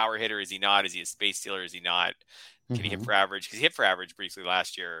he power hitter? Is he not? Is he a space stealer? Is he not? Can he hit for average? Because he hit for average briefly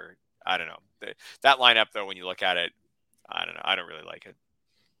last year. I don't know. That lineup, though, when you look at it, I don't know. I don't really like it.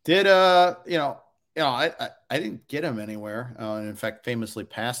 Did I didn't get him anywhere. And in fact, famously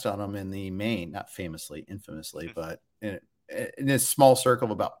passed on him in the main, not famously, infamously, but in this small circle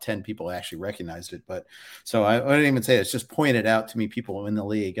of about 10 people actually recognized it. But so I didn't even say it. It's just pointed out to me, people in the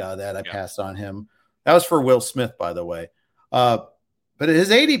league that I passed on him. That was for Will Smith, by the way. But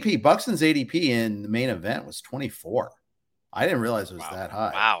his ADP, Buxton's ADP in the main event was 24. I didn't realize it was that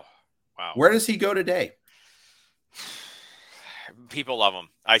high. Wow. Where does he go today? People love him.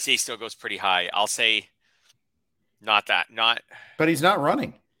 I say he still goes pretty high. I'll say not. But he's not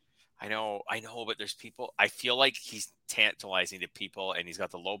running. I know, but there's people. I feel like he's tantalizing to people, and he's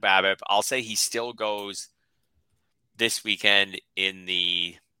got the low BABIP. I'll say he still goes this weekend in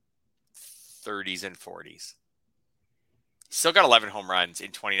the 30s and 40s. Still got 11 home runs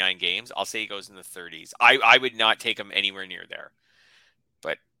in 29 games. I'll say he goes in the 30s. I would not take him anywhere near there,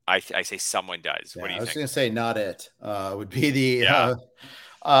 but I say someone does. What do you think? I was going to say not it would be the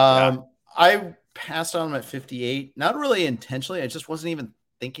I passed on him at 58. Not really intentionally. I just wasn't even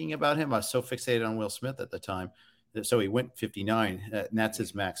thinking about him. I was so fixated on Will Smith at the time. So he went 59, and that's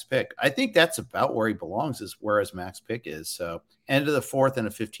his max pick. I think that's about where he belongs, is where his max pick is. So end of the fourth and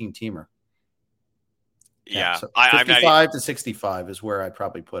a 15-teamer. Yeah. So I'm 55 to 65 is where I'd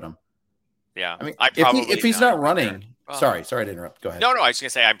probably put him. Yeah. I mean, if he's not running, sorry to interrupt. Go ahead. No, I was going to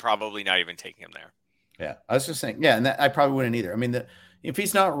say I'm probably not even taking him there. Yeah. I was just saying, and I probably wouldn't either. I mean, if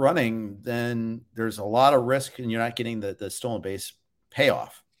he's not running, then there's a lot of risk and you're not getting the stolen base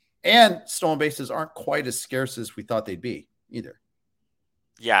payoff. And stolen bases aren't quite as scarce as we thought they'd be either.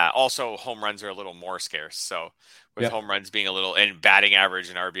 Yeah. Also, home runs are a little more scarce. So with home runs being a little, and batting average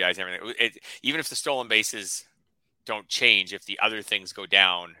and RBIs and everything, even if the stolen bases don't change, if the other things go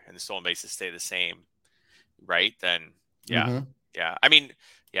down and the stolen bases stay the same, right? Then yeah. I mean,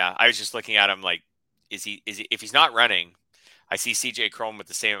 I was just looking at him like, is he if he's not running, I see CJ Cron with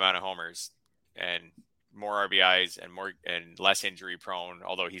the same amount of homers and more RBIs and less injury prone,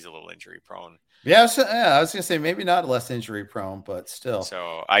 although he's a little injury prone. Yeah, I was gonna say maybe not less injury prone, but still.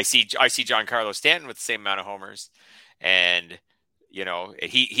 So I see Giancarlo Stanton with the same amount of homers, and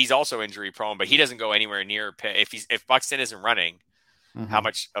he's also injury prone, but he doesn't go anywhere near if Buxton isn't running. How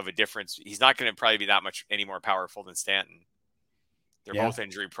much of a difference? He's not going to probably be that much any more powerful than Stanton. They're both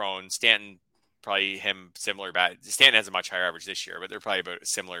injury prone. Stanton probably him similar Stanton has a much higher average this year, but they're probably about a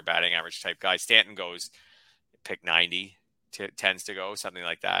similar batting average type guy. Stanton goes pick 90, tends to go something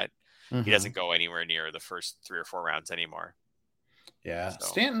like that. He doesn't go anywhere near the first 3 or 4 rounds anymore. Yeah, so.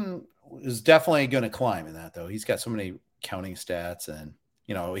 Stanton is definitely going to climb in that, though. He's got so many counting stats, and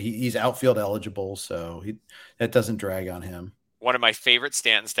he's outfield eligible, so that doesn't drag on him. One of my favorite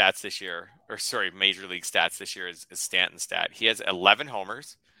Stanton stats this year, Major League stats this year is Stanton's stat. He has 11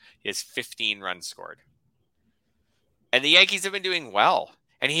 homers. He has 15 runs scored. And the Yankees have been doing well,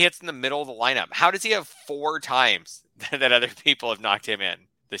 and he hits in the middle of the lineup. How does he have 4 times that other people have knocked him in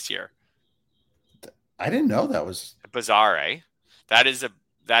this year? I didn't know that was bizarre, eh? That is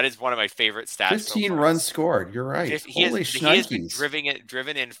one of my favorite stats. 15 runs scored. You're right. He has been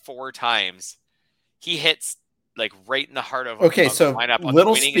driven in 4 times. He hits like right in the heart of so the lineup on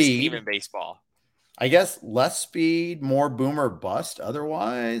little the winningest team in baseball. I guess less speed, more boom or bust.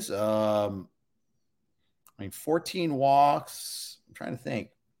 Otherwise, 14 walks. I'm trying to think.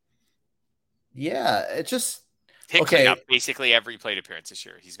 Yeah, it just hit cleanup basically every plate appearance this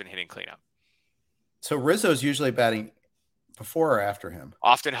year. He's been hitting cleanup. So Rizzo's usually batting before or after him?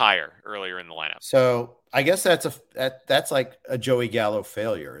 Often higher, earlier in the lineup. So I guess that's like a Joey Gallo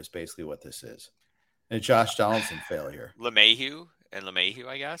failure is basically what this is. A Josh Donaldson failure. LeMahieu,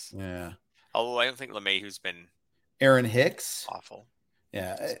 I guess. Yeah. Although I don't think LeMahieu's been Aaron Hicks. Awful.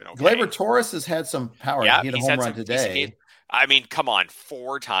 Yeah. Gleyber Torres has had some power. Yeah, he hit a home run today. I mean, come on,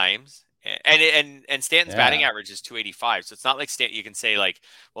 4 times. And Stanton's batting average is 285. So it's not like Stanton, you can say like,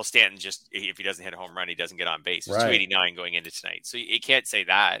 well, Stanton just, if he doesn't hit a home run, he doesn't get on base. It's 289 going into tonight. So you can't say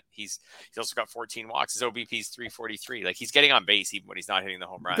that. He's also got 14 walks. His OBP is 343. Like he's getting on base even when he's not hitting the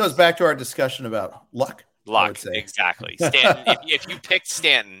home run. It goes back to our discussion about luck. Exactly. Stanton, if you picked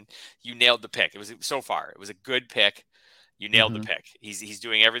Stanton, you nailed the pick. It was a good pick. You nailed the pick. He's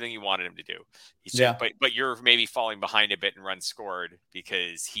doing everything you wanted him to do. But you're maybe falling behind a bit in runs scored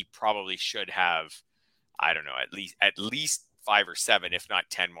because he probably should have, I don't know, at least 5 or 7, if not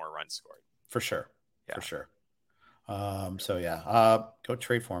 10 more runs scored. For sure. Go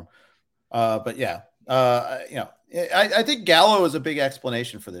trade for him. I think Gallo is a big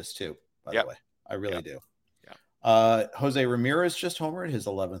explanation for this too. By the way, I really do. Jose Ramirez just homered his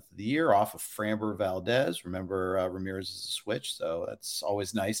 11th of the year off of Framber Valdez. Remember, Ramirez is a switch, so that's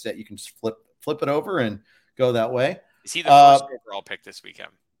always nice that you can just flip it over and go that way. Is he the first overall pick this weekend?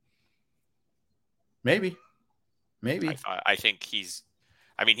 Maybe. I think he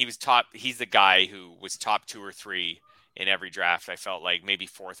was top. He's the guy who was top 2 or 3 in every draft. I felt like maybe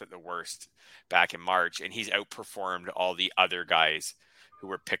 4th at the worst back in March, and he's outperformed all the other guys who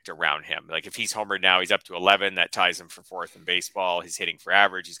were picked around him. Like if he's homered now, he's up to 11. That ties him for 4th in baseball. He's hitting for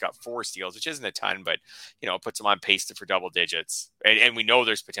average. He's got 4 steals, which isn't a ton, but it puts him on pace for double digits. And we know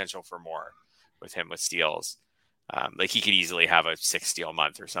there's potential for more with him with steals. Like he could easily have a 6 steal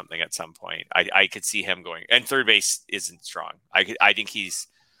month or something at some point. I could see him going, and third base isn't strong. I think he's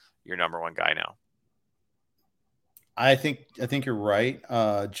your number 1 guy now. I think you're right.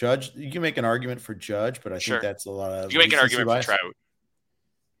 Judge, you can make an argument for Judge, but I think that's a lot of. You make an argument for Trout.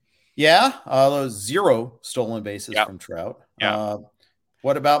 Yeah, those 0 stolen bases from Trout. Yeah.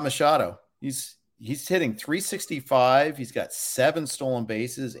 What about Machado? He's hitting 365. He's got 7 stolen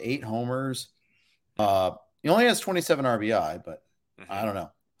bases, 8 homers. He only has 27 RBI, but I don't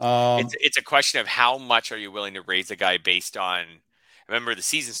know. It's a question of how much are you willing to raise a guy based on. Remember, the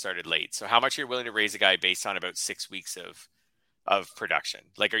season started late, so how much are you willing to raise a guy based on about 6 weeks of production?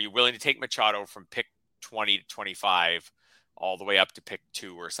 Like, are you willing to take Machado from pick 20 to 25? all the way up to pick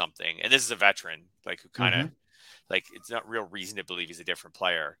 2 or something. And this is a veteran, like who kind of like it's not real reason to believe he's a different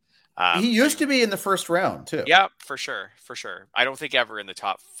player. He used to be in the first round too. Yeah, for sure. I don't think ever in the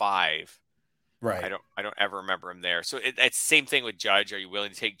top 5. Right. I don't ever remember him there. So it's the same thing with Judge. Are you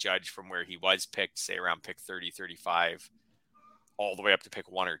willing to take Judge from where he was picked, say around pick 30, 35, all the way up to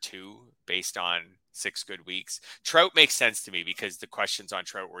pick 1 or 2 based on 6 good weeks? Trout makes sense to me because the questions on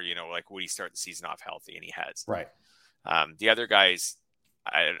Trout were, like, would he start the season off healthy? And he has. Right. The other guys,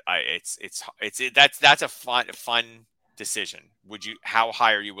 that's a fun decision. How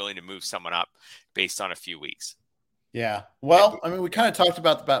high are you willing to move someone up based on a few weeks? Yeah. Well, I mean, we kind of talked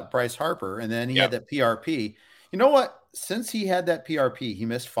about Bryce Harper, and then he had that PRP. You know what? Since he had that PRP, he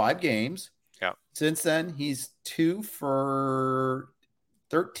missed 5 games. Yeah. Since then, he's 2 for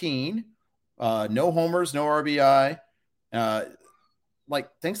 13. No homers, no RBI.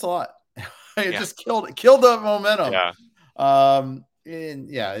 Thanks a lot. It just killed the momentum. Yeah.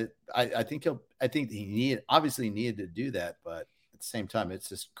 I think he obviously needed to do that, but at the same time, it's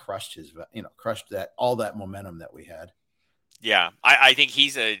just crushed all that momentum that we had. Yeah. I think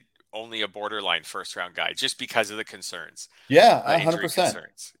he's only a borderline first round guy just because of the concerns. Yeah. 100%.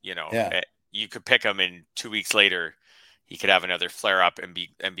 Concerns. You could pick him and 2 weeks later, he could have another flare up and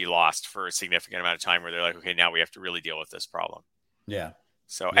be lost for a significant amount of time where they're like, okay, now we have to really deal with this problem. Yeah.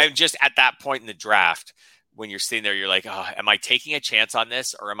 So, and just at that point in the draft, when you're sitting there, you're like, oh, am I taking a chance on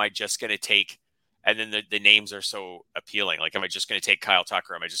this or am I just going to take, and then the names are so appealing. Like, am I just going to take Kyle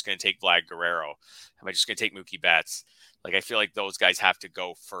Tucker? Am I just going to take Vlad Guerrero? Am I just going to take Mookie Betts? Like, I feel like those guys have to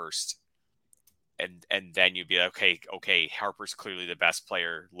go first. And then you'd be like, okay, Harper's clearly the best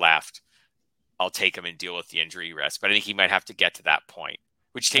player left. I'll take him and deal with the injury risk. But I think he might have to get to that point.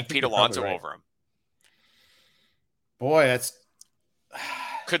 Would you take Pete Alonso over him? Boy, that's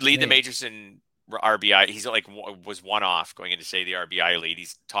could lead the majors in RBI. He's was one off going into the RBI lead.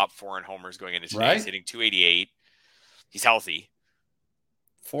 He's top 4 in homers going into today. Right. He's hitting 288. He's healthy.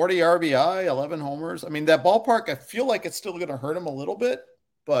 40 RBI, 11 homers. I mean, that ballpark, I feel like it's still going to hurt him a little bit,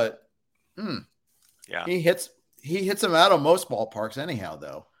 but yeah, he hits him out of most ballparks anyhow,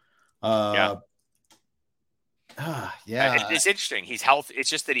 though. It's interesting. He's healthy. It's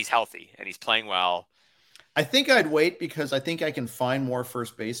just that he's healthy and he's playing well. I think I'd wait because I think I can find more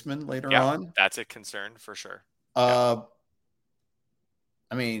first basemen later on. That's a concern for sure. I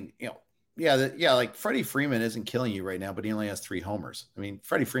mean, like Freddie Freeman isn't killing you right now, but he only has 3 homers. I mean,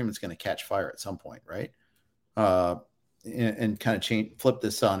 Freddie Freeman's going to catch fire at some point, right? And kind of flip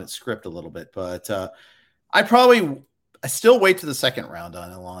this on its script a little bit, but I still wait to the second round on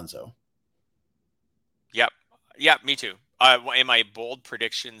Alonso. Yep, me too. In my bold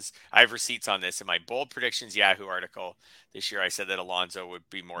predictions, I have receipts on this. In my bold predictions Yahoo article this year, I said that Alonso would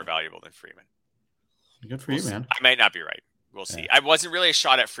be more valuable than Freeman. Good for you, man. I might not be right. We'll see. I wasn't really a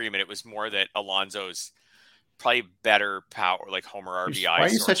shot at Freeman. It was more that Alonso's probably better power, like homer RBI. Why are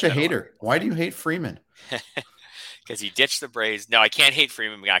you such a hater? Why do you hate Freeman? Because he ditched the Braves. No, I can't hate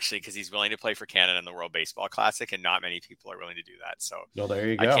Freeman actually because he's willing to play for Canada in the World Baseball Classic, and not many people are willing to do that. So, well, there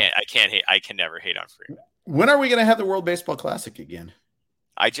you go. I can never hate on Freeman. When are we going to have the World Baseball Classic again?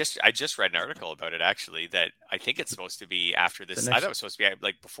 I just read an article about it actually that I think it's supposed to be after this. I thought it was supposed to be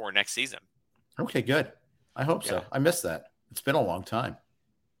like before next season. Okay, good. I hope so. I missed that. It's been a long time.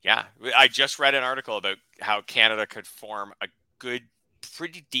 Yeah, I just read an article about how Canada could form a good,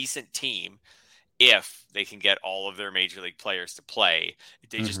 pretty decent team if they can get all of their major league players to play.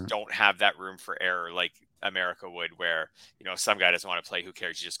 They just don't have that room for error like America would, where, some guy doesn't want to play. Who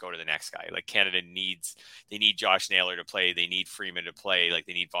cares? You just go to the next guy. Like Canada they need Josh Naylor to play. They need Freeman to play. Like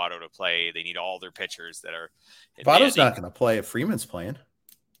they need Votto to play. They need all their pitchers that are. Votto's not going to play if Freeman's playing.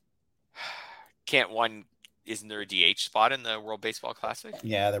 Isn't there a DH spot in the World Baseball Classic?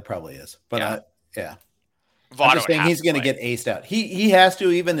 Yeah, there probably is. But Votto, I'm just saying he's going to get aced out. He has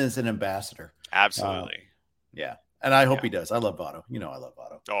to, even as an ambassador. Absolutely. And I hope he does. I love Votto. I love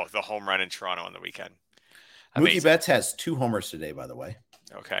Votto. Oh, the home run in Toronto on the weekend. Mookie Betts has 2 homers today, by the way.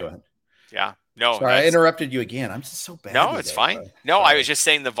 Okay. Go ahead. Yeah. No. Sorry, I interrupted you again. I'm just so bad. No, it's fine. No, I was just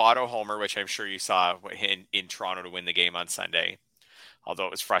saying the Votto homer, which I'm sure you saw in Toronto to win the game on Sunday. Although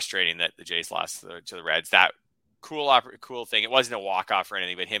it was frustrating that the Jays lost to the Reds. That cool thing. It wasn't a walk-off or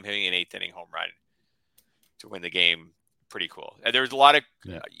anything, but him hitting an 8th-inning home run to win the game, pretty cool. And there was a lot of,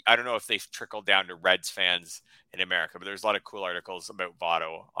 I don't know if they've trickled down to Reds fans in America, but there's a lot of cool articles about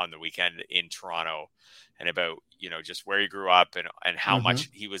Votto on the weekend in Toronto and about, just where he grew up and how much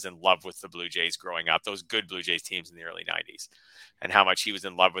he was in love with the Blue Jays growing up, those good Blue Jays teams in the early 90s, and how much he was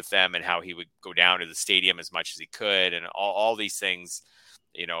in love with them and how he would go down to the stadium as much as he could and all these things,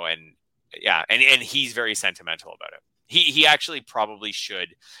 and he's very sentimental about it. He actually probably should,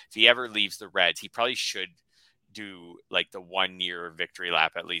 if he ever leaves the Reds, he probably should do like the 1 year victory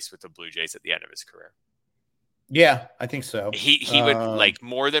lap at least with the Blue Jays at the end of his career. Yeah, I think so. He would, like,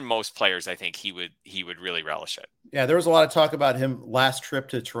 more than most players, I think he would really relish it. Yeah, there was a lot of talk about him last trip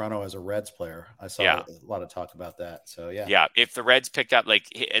to Toronto as a Reds player. I saw a lot of talk about that. So yeah, if the Reds picked up, like,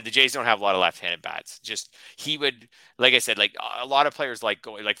 the Jays don't have a lot of left-handed bats. Just he would, like I said, like a lot of players like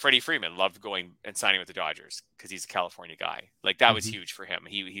going, like Freddie Freeman loved going and signing with the Dodgers because he's a California guy. Like that was huge for him.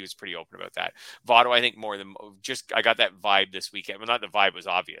 He was pretty open about that. Votto, I think more than just, I got that vibe this weekend. Well, not the vibe was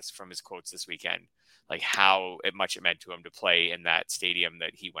obvious from his quotes this weekend. Like how much it meant to him to play in that stadium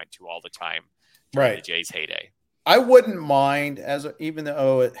that he went to all the time during the Jays' heyday. I wouldn't mind, even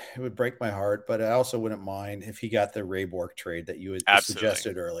though it would break my heart, but I also wouldn't mind if he got the Ray Bourque trade that you had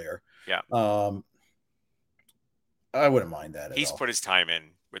suggested earlier. Yeah. I wouldn't mind that. He's put his time in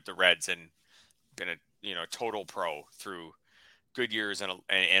with the Reds and been a total pro through good years and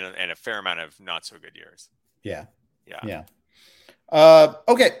a fair amount of not so good years. Yeah. Yeah.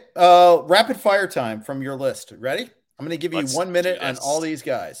 Okay. Rapid fire time from your list. Ready? I'm going to give you 1 minute on all these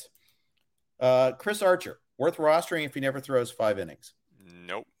guys. Chris Archer, worth rostering if he never throws 5 innings.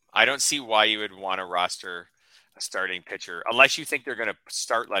 Nope. I don't see why you would want to roster a starting pitcher unless you think they're going to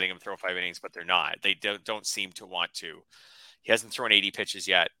start letting him throw 5 innings, but they're not. They don't seem to want to. He hasn't thrown 80 pitches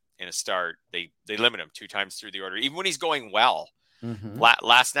yet in a start. They limit him 2 times through the order, even when he's going well. Mm-hmm.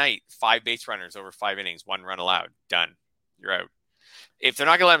 Last night, 5 base runners over 5 innings, 1 run allowed. Done. You're out. If they're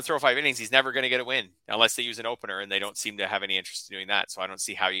not going to let him throw 5 innings, he's never going to get a win unless they use an opener, and they don't seem to have any interest in doing that. So I don't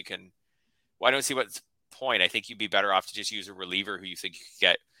see how you can. Well, I don't see what's the point. I think you'd be better off to just use a reliever who you think you could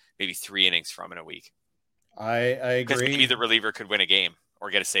get maybe 3 innings from in a week. I agree. Because maybe the reliever could win a game or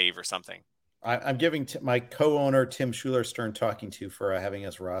get a save or something. I'm giving my co-owner Tim Schuler Stern talking to for having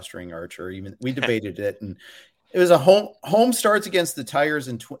us rostering Archer. Even we debated it, and it was a home starts against the Tigers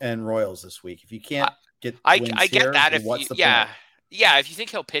and Royals this week. If you can't get, I get that. If what's you, the point? Yeah, if you think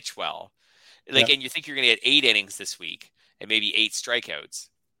he'll pitch well, and you think you're going to get 8 innings this week and maybe 8 strikeouts,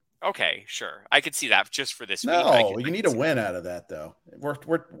 okay, sure, I could see that just for this week. No, you need a win out of that, though.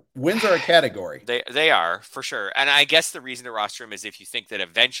 Wins are a category. They are for sure, and I guess the reason to roster him is if you think that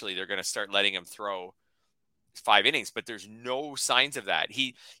eventually they're going to start letting him throw 5 innings, but there's no signs of that.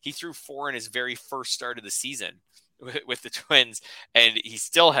 He threw 4 in his very first start of the season with the Twins, and he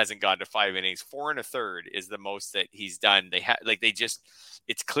still hasn't gone to 5 innings. 4 1/3 is the most that he's done.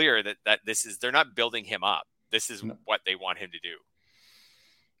 It's clear that this is, they're not building him up. This is what they want him to do.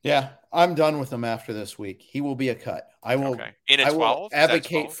 Yeah, I'm done with him after this week. He will be a cut. I will. Okay. In a 12? I will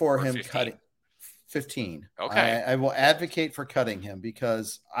advocate for him 15? cutting 15. Okay. I will advocate for cutting him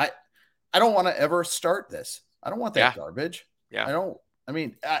because I don't want to ever start this. I don't want that garbage. Yeah. I don't. I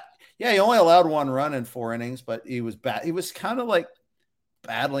mean, he only allowed 1 run in 4 innings, but he was bad. He was kind of like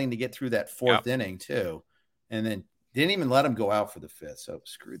battling to get through that 4th inning too, and then didn't even let him go out for the 5th. So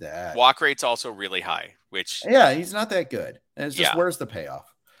screw that. Walk rate's also really high, which he's not that good. And it's just where's the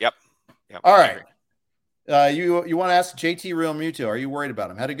payoff? Yep. All right. You want to ask JT Realmuto, are you worried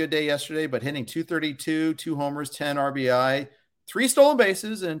about him? Had a good day yesterday, but hitting 232, 2 homers, 10 RBI, 3 stolen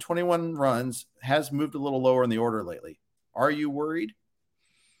bases, and 21 runs, has moved a little lower in the order lately. Are you worried?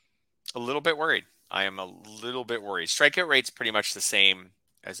 A little bit worried. I am a little bit worried. Strikeout rate's pretty much the same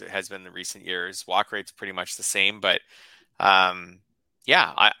as it has been in recent years. Walk rate's pretty much the same, but I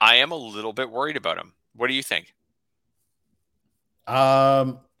am a little bit worried about him. What do you think?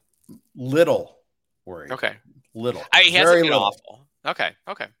 Little worried. Okay. Little. He hasn't been awful. Okay.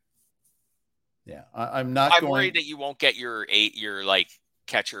 Yeah, I'm not. I'm worried that you won't get your like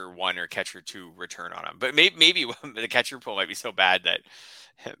catcher 1 or catcher 2 return on him. But maybe the catcher pool might be so bad that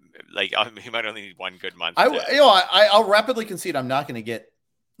like he might only need 1 good month. I'll rapidly concede I'm not going to get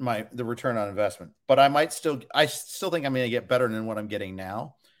the return on investment, but I still think I'm going to get better than what I'm getting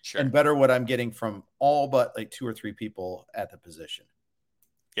now. Sure. And better what I'm getting from all but like 2 or 3 people at the position.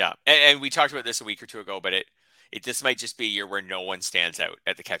 Yeah. And we talked about this a week or 2 ago, but this might just be a year where no one stands out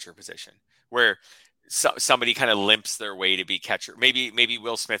at the catcher position, where somebody kind of limps their way to be catcher. Maybe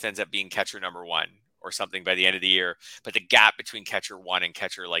Will Smith ends up being catcher number 1 or something by the end of the year, but the gap between catcher 1 and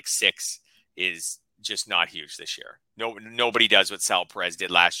catcher like 6 is just not huge this year. Nobody does what Sal Perez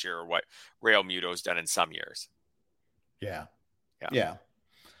did last year or what Realmuto's done in some years. Yeah.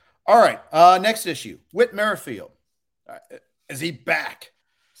 All right. Next issue. Whit Merrifield. Is he back?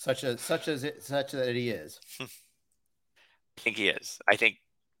 Such that he is. I think he is. I think,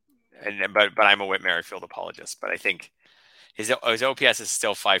 but I'm a Whit Merrifield apologist. But I think his OPS is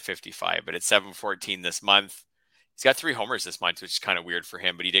still 555, but it's 714 this month. He's got 3 homers this month, which is kind of weird for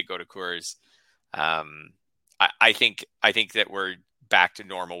him. But he did go to Coors. I think that we're back to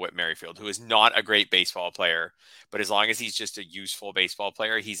normal with Merrifield, who is not a great baseball player, but as long as he's just a useful baseball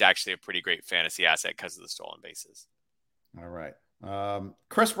player, he's actually a pretty great fantasy asset because of the stolen bases. All right.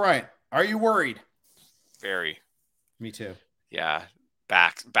 Chris Bryant, are you worried? Very. Me too. Yeah.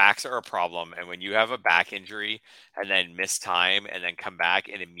 Backs are a problem. And when you have a back injury and then miss time and then come back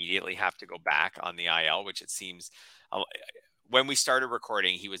and immediately have to go back on the IL, which it seems when we started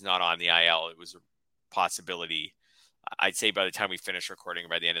recording, he was not on the IL. It was a possibility. I'd say by the time we finish recording,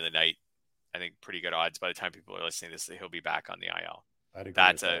 by the end of the night, I think pretty good odds by the time people are listening to this, he'll be back on the IL.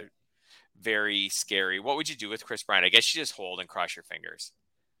 That's a very scary. What would you do with Chris Bryant? I guess you just hold and cross your fingers.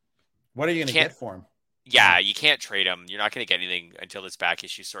 What are you going to get for him? Yeah, you can't trade him. You're not going to get anything until this back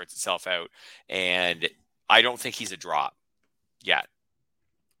issue sorts itself out. And I don't think he's a drop yet.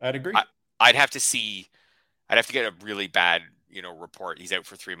 I'd agree. I'd have to get a really bad, report. He's out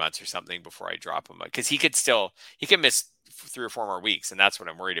for 3 months or something before I drop him, because he can miss 3 or 4 more weeks. And that's what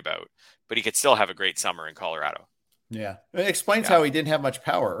I'm worried about, but he could still have a great summer in Colorado. Yeah. It explains how he didn't have much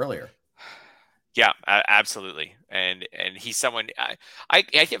power earlier. Yeah, absolutely. And he's someone I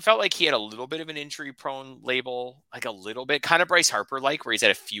felt like he had a little bit of an injury prone label, like a little bit, kind of Bryce Harper like, where he's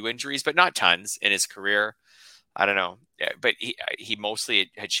had a few injuries, but not tons in his career. I don't know. Yeah, but he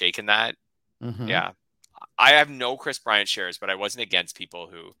mostly had shaken that. Mm-hmm. Yeah. I have no Chris Bryant shares, but I wasn't against people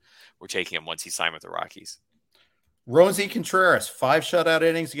who were taking him once he signed with the Rockies. Roansy Contreras, 5 shutout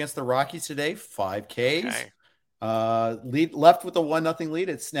innings against the Rockies today, 5 Ks. Okay. Left with a 1-0 lead.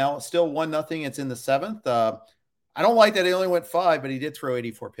 It's now still 1-0. It's in the 7th. I don't like that he only went 5, but he did throw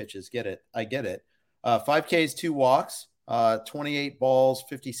 84 pitches. I get it. 5 Ks, 2 walks, 28 balls,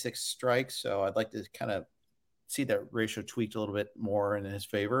 56 strikes. So I'd like to kind of see that ratio tweaked a little bit more in his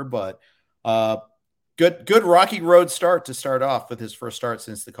favor, but good Rocky Road start to start off with his first start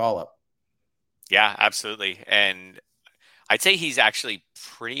since the call up. Yeah, absolutely. And I'd say he's actually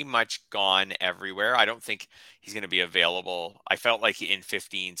pretty much gone everywhere. I don't think he's going to be available. I felt like in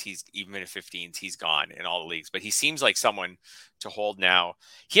 15s, he's gone in all the leagues, but he seems like someone to hold now.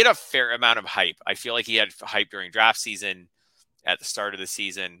 He had a fair amount of hype. I feel like he had hype during draft season, at the start of the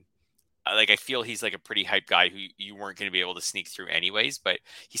season. I feel he's like a pretty hype guy who you weren't going to be able to sneak through anyways, but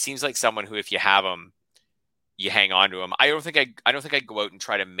he seems like someone who, if you have him, you hang on to him. I don't think I'd go out and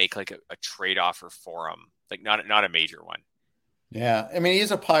try to make like a trade offer for him. Like not a major one. Yeah. I mean, he's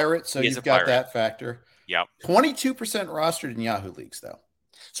a Pirate, so you've got that factor. Yep. 22% rostered in Yahoo leagues, though.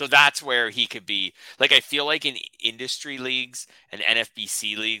 So that's where he could be. Like, I feel like in industry leagues and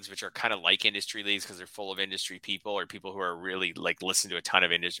NFBC leagues, which are kind of like industry leagues because they're full of industry people or people who are really like listen to a ton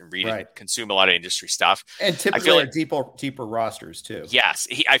of industry, read and consume a lot of industry stuff. And typically deeper rosters too. Yes.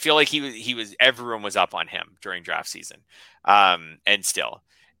 I feel like everyone was up on him during draft season. And still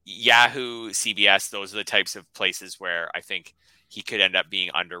Yahoo, CBS, those are the types of places where I think he could end up being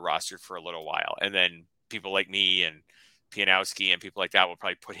under rostered for a little while. And then people like me and Pianowski and people like that will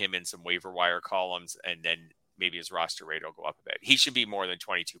probably put him in some waiver wire columns, and then maybe his roster rate will go up a bit. He should be more than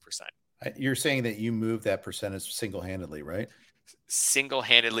 22%. You're saying that you move that percentage single-handedly, right?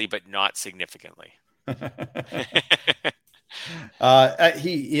 Single-handedly, but not significantly. He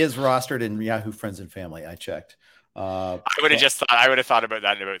is rostered in Yahoo Friends and Family. I checked. I would have thought about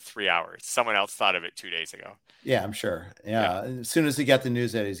that in about 3 hours. Someone else thought of it 2 days ago. Yeah, I'm sure. Yeah. As soon as he got the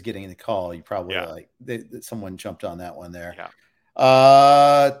news that he's getting the call, you probably someone jumped on that one there.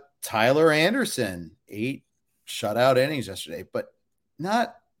 Yeah. Tyler Anderson, 8 shutout innings yesterday, but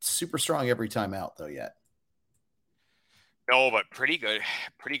not super strong every time out though yet. No, but pretty good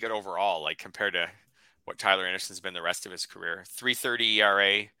overall, like compared to what Tyler Anderson's been the rest of his career. 3.30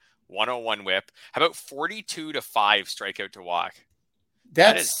 ERA, 101 WHIP. How about 42-5 strikeout to walk?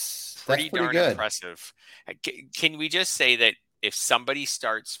 That's pretty darn good. Impressive. Can we just say that if somebody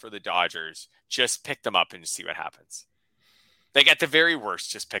starts for the Dodgers, just pick them up and see what happens? Like at the very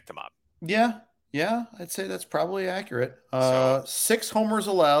worst, just pick them up. Yeah, I'd say that's probably accurate. 6 homers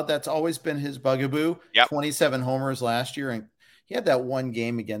allowed. That's always been his bugaboo. Yep. 27 homers last year. And he had that one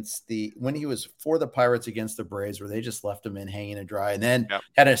game when he was for the Pirates against the Braves where they just left him in hanging to dry. And then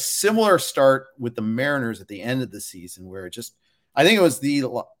had a similar start with the Mariners at the end of the season where I think it was the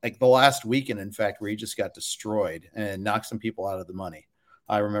last weekend, in fact, where he just got destroyed and knocked some people out of the money.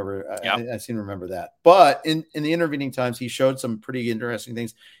 I remember, I seem to remember that. But in the intervening times, he showed some pretty interesting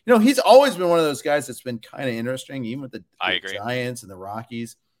things. He's always been one of those guys that's been kind of interesting, even with the Giants and the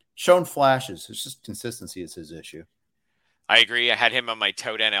Rockies. Shown flashes. It's just consistency is his issue. I agree. I had him on my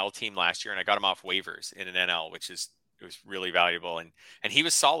Toad NL team last year, and I got him off waivers in an NL, it was really valuable. And he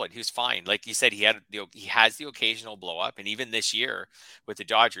was solid. He was fine. Like you said, he has the occasional blow up. And even this year with the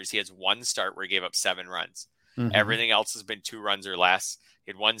Dodgers, he has one start where he gave up 7 runs. Mm-hmm. Everything else has been 2 runs or less.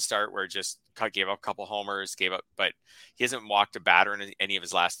 He had one start where just gave up a couple homers, but he hasn't walked a batter in any of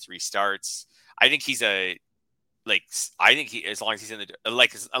his last 3 starts. I think he's as long as he's in the,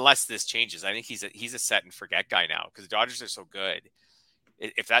 unless this changes, I think he's a set and forget guy now because the Dodgers are so good.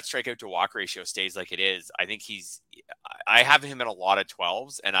 If that strikeout to walk ratio stays like it is, I think I have him in a lot of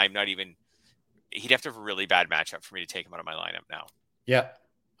 12s, and he'd have to have a really bad matchup for me to take him out of my lineup now. Yeah,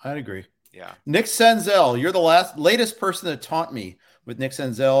 I'd agree. Yeah. Nick Senzel, you're the latest person to taunt me with Nick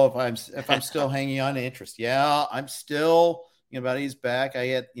Senzel if I'm still hanging on to interest. Yeah, I'm still about he's back. I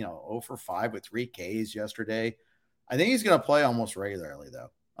had 0 for 5 with 3 Ks yesterday. I think he's going to play almost regularly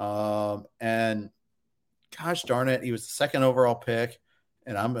though. And gosh darn it, he was the 2nd overall pick,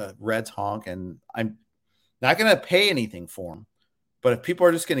 and I'm a Reds honk, and I'm not going to pay anything for him. But if people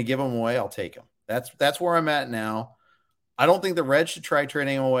are just going to give him away, I'll take him. That's where I'm at now. I don't think the Reds should try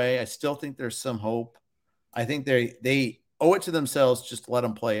trading him away. I still think there's some hope. I think they owe it to themselves just to let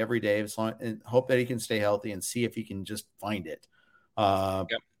him play every day and hope that he can stay healthy and see if he can just find it. Yep.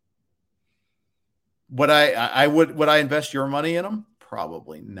 Would I invest your money in him?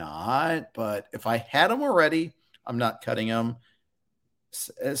 Probably not. But if I had him already, I'm not cutting him,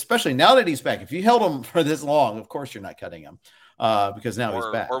 especially now that he's back. If you held him for this long, of course you're not cutting him because now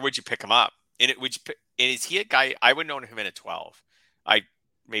he's back. Or would you pick him up? Is he a guy? I would know him in a 12.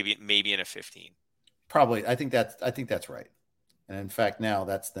 Maybe in a 15. Probably. I think that's right. And in fact, now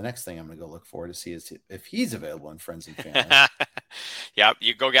that's the next thing I'm going to go look for to see if he's available in Friends and Family. Yeah,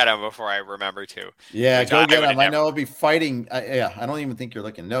 you go get him before I remember to. Yeah, go get him. I know I'll be fighting. I don't even think you're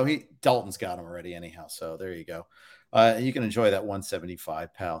looking. No, Dalton's got him already anyhow. So there you go. You can enjoy that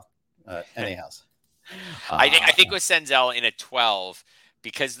 175, pal. Anyhow. I think with Senzel in a 12,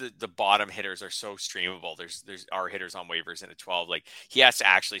 because the bottom hitters are so streamable, there's our hitters on waivers in a 12. Like, he has to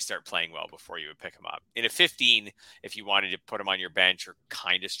actually start playing well before you would pick him up. In a 15, if you wanted to put him on your bench or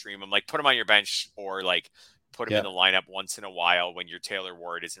kind of stream him, like put him on your bench or like put him in the lineup once in a while when your Taylor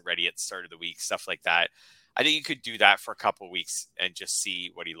Ward isn't ready at the start of the week, stuff like that. I think you could do that for a couple of weeks and just see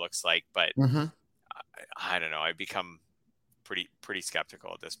what he looks like. But I don't know. I've become pretty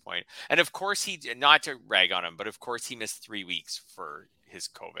skeptical at this point. And of course, not to rag on him, but of course he missed 3 weeks for his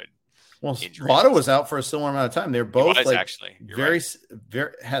COVID. Well, Votto was out for a similar amount of time. They're both actually very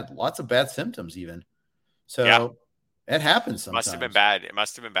had lots of bad symptoms even. So it happens sometimes. Must have been bad. It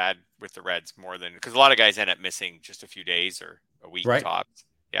must have been bad with the Reds more than because a lot of guys end up missing just a few days or a week tops.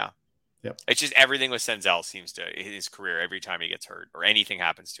 Yeah. Yep. It's just everything with Senzel seems to his career. Every time he gets hurt or anything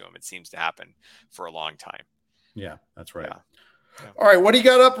happens to him, it seems to happen for a long time. Yeah, that's right. Yeah. All right. What do you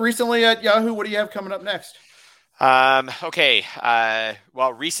got up recently at Yahoo? What do you have coming up next? Okay.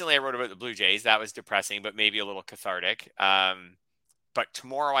 Well, recently I wrote about the Blue Jays. That was depressing, but maybe a little cathartic. But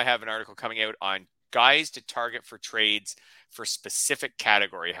tomorrow I have an article coming out on guys to target for trades for specific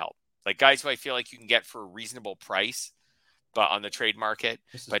category help. Like guys who I feel like you can get for a reasonable price, but on the trade market,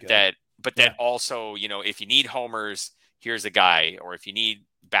 that also, if you need homers, here's a guy, or if you need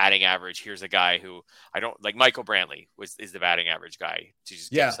batting average, here's a guy who I don't like. Michael Brantley is the batting average guy to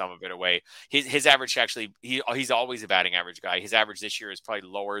just give some of it away. His average actually, he's always a batting average guy. His average this year is probably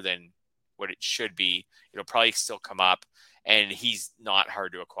lower than what it should be. It'll probably still come up, and he's not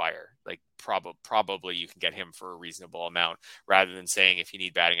hard to acquire. Like probably you can get him for a reasonable amount rather than saying if you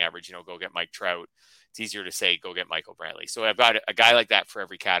need batting average, go get Mike Trout. It's easier to say go get Michael Brantley. So I've got a guy like that for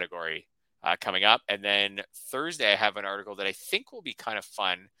every category. Coming up. And then Thursday, I have an article that I think will be kind of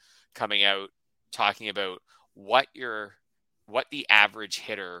fun coming out talking about what the average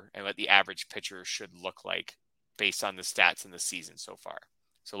hitter and what the average pitcher should look like based on the stats in the season so far.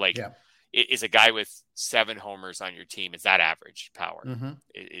 So is a guy with 7 homers on your team, is that average power? Mm-hmm.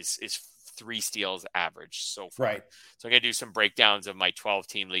 Is 3 steals average so far? Right. So I'm going to do some breakdowns of my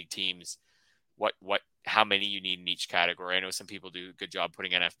 12-team league teams, how many you need in each category. I know some people do a good job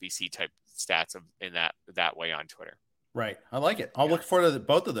putting NFBC type stats in that way on Twitter. Right. I like it. I'll look forward to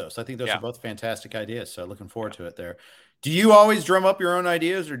both of those. I think those are both fantastic ideas. So looking forward to it there. Do you always drum up your own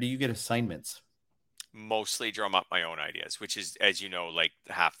ideas or do you get assignments? Mostly drum up my own ideas, which is, as you know, like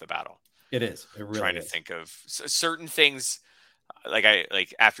half the battle. It is. It really trying is. to think of certain things.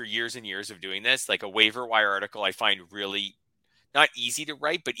 Like after years and years of doing this, like a waiver wire article, I find really not easy to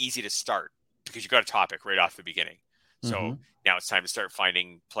write, but easy to start. Because you got a topic right off the beginning. So now it's time to start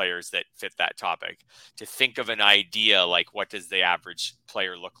finding players that fit that topic. To think of an idea, like what does the average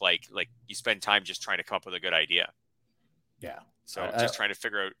player look like? Like you spend time just trying to come up with a good idea. Yeah. So just trying to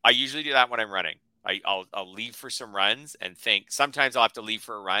figure out. I usually do that when I'm running. I'll leave for some runs and think. Sometimes I'll have to leave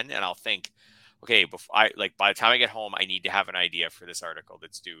for a run and I'll think, okay, by the time I get home, I need to have an idea for this article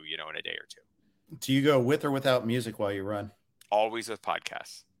that's due, in a day or two. Do you go with or without music while you run? Always with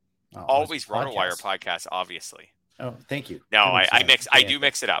podcasts. Always RotoWire podcasts, obviously. Oh, thank you. No, I mix. I do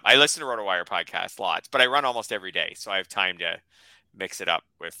mix it up. I listen to RotoWire podcasts lots, but I run almost every day, so I have time to mix it up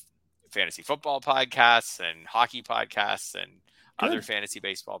with fantasy football podcasts and hockey podcasts and other fantasy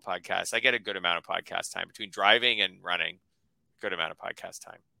baseball podcasts. I get a good amount of podcast time between driving and running. Good amount of podcast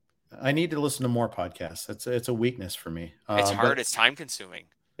time. I need to listen to more podcasts. It's a weakness for me. It's hard. It's time consuming.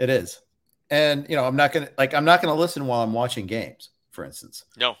 It is. And, I'm not going to listen while I'm watching games, for instance.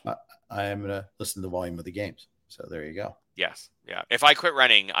 No. I am going to listen to the volume of the games. So there you go. Yes. Yeah. If I quit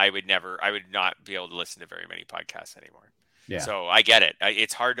running, I would not be able to listen to very many podcasts anymore. Yeah. So I get it.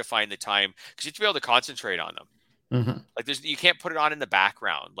 It's hard to find the time because you have to be able to concentrate on them. Mm-hmm. Like you can't put it on in the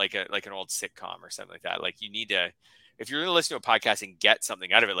background, like an old sitcom or something like that. Like you need to, if you're going to listen to a podcast and get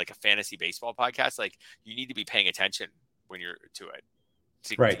something out of it, like a fantasy baseball podcast, like you need to be paying attention when you're to it.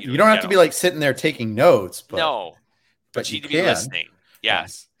 Right. You don't have to be like sitting there taking notes. But you need to be listening.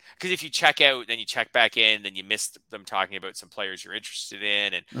 Yes. Because if you check out, then you check back in, then you miss them talking about some players you're interested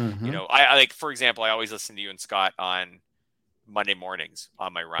in. And, I like, for example, I always listen to you and Scott on Monday mornings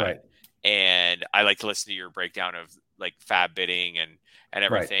on my run. Right. And I like to listen to your breakdown of like fab bidding and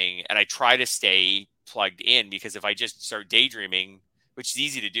everything. Right. And I try to stay plugged in because if I just start daydreaming, which is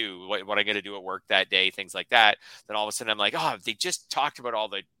easy to do, what I got to do at work that day, things like that, then all of a sudden I'm like, oh, they just talked about all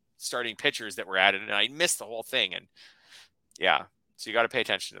the starting pitchers that were added and I missed the whole thing. And yeah, so you got to pay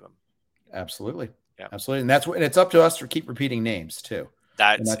attention to them. Absolutely. Yeah, absolutely. And it's up to us to keep repeating names too.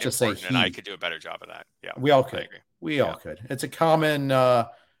 That's not just important, and I could do a better job of that. Yeah, we all could. We all could. It's a common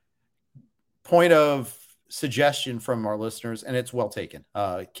point of suggestion from our listeners, and it's well taken.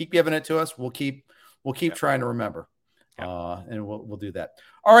 Keep giving it to us. We'll keep trying to remember. And we'll do that.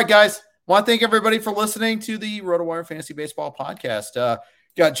 All right, guys. Want to thank everybody for listening to the RotoWire Fantasy Baseball Podcast.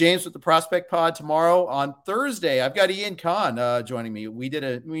 Got James with the Prospect Pod tomorrow. On Thursday, I've got Ian Kahn joining me. We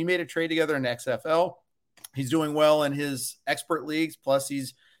made a trade together in XFL. He's doing well in his expert leagues. Plus,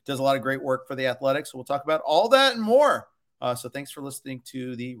 does a lot of great work for the Athletics. So we'll talk about all that and more. So thanks for listening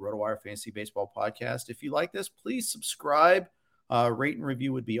to the RotoWire Fantasy Baseball Podcast. If you like this, please subscribe. Rate and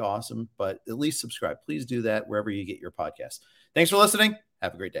review would be awesome, but at least subscribe. Please do that wherever you get your podcast. Thanks for listening.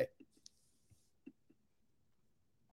 Have a great day.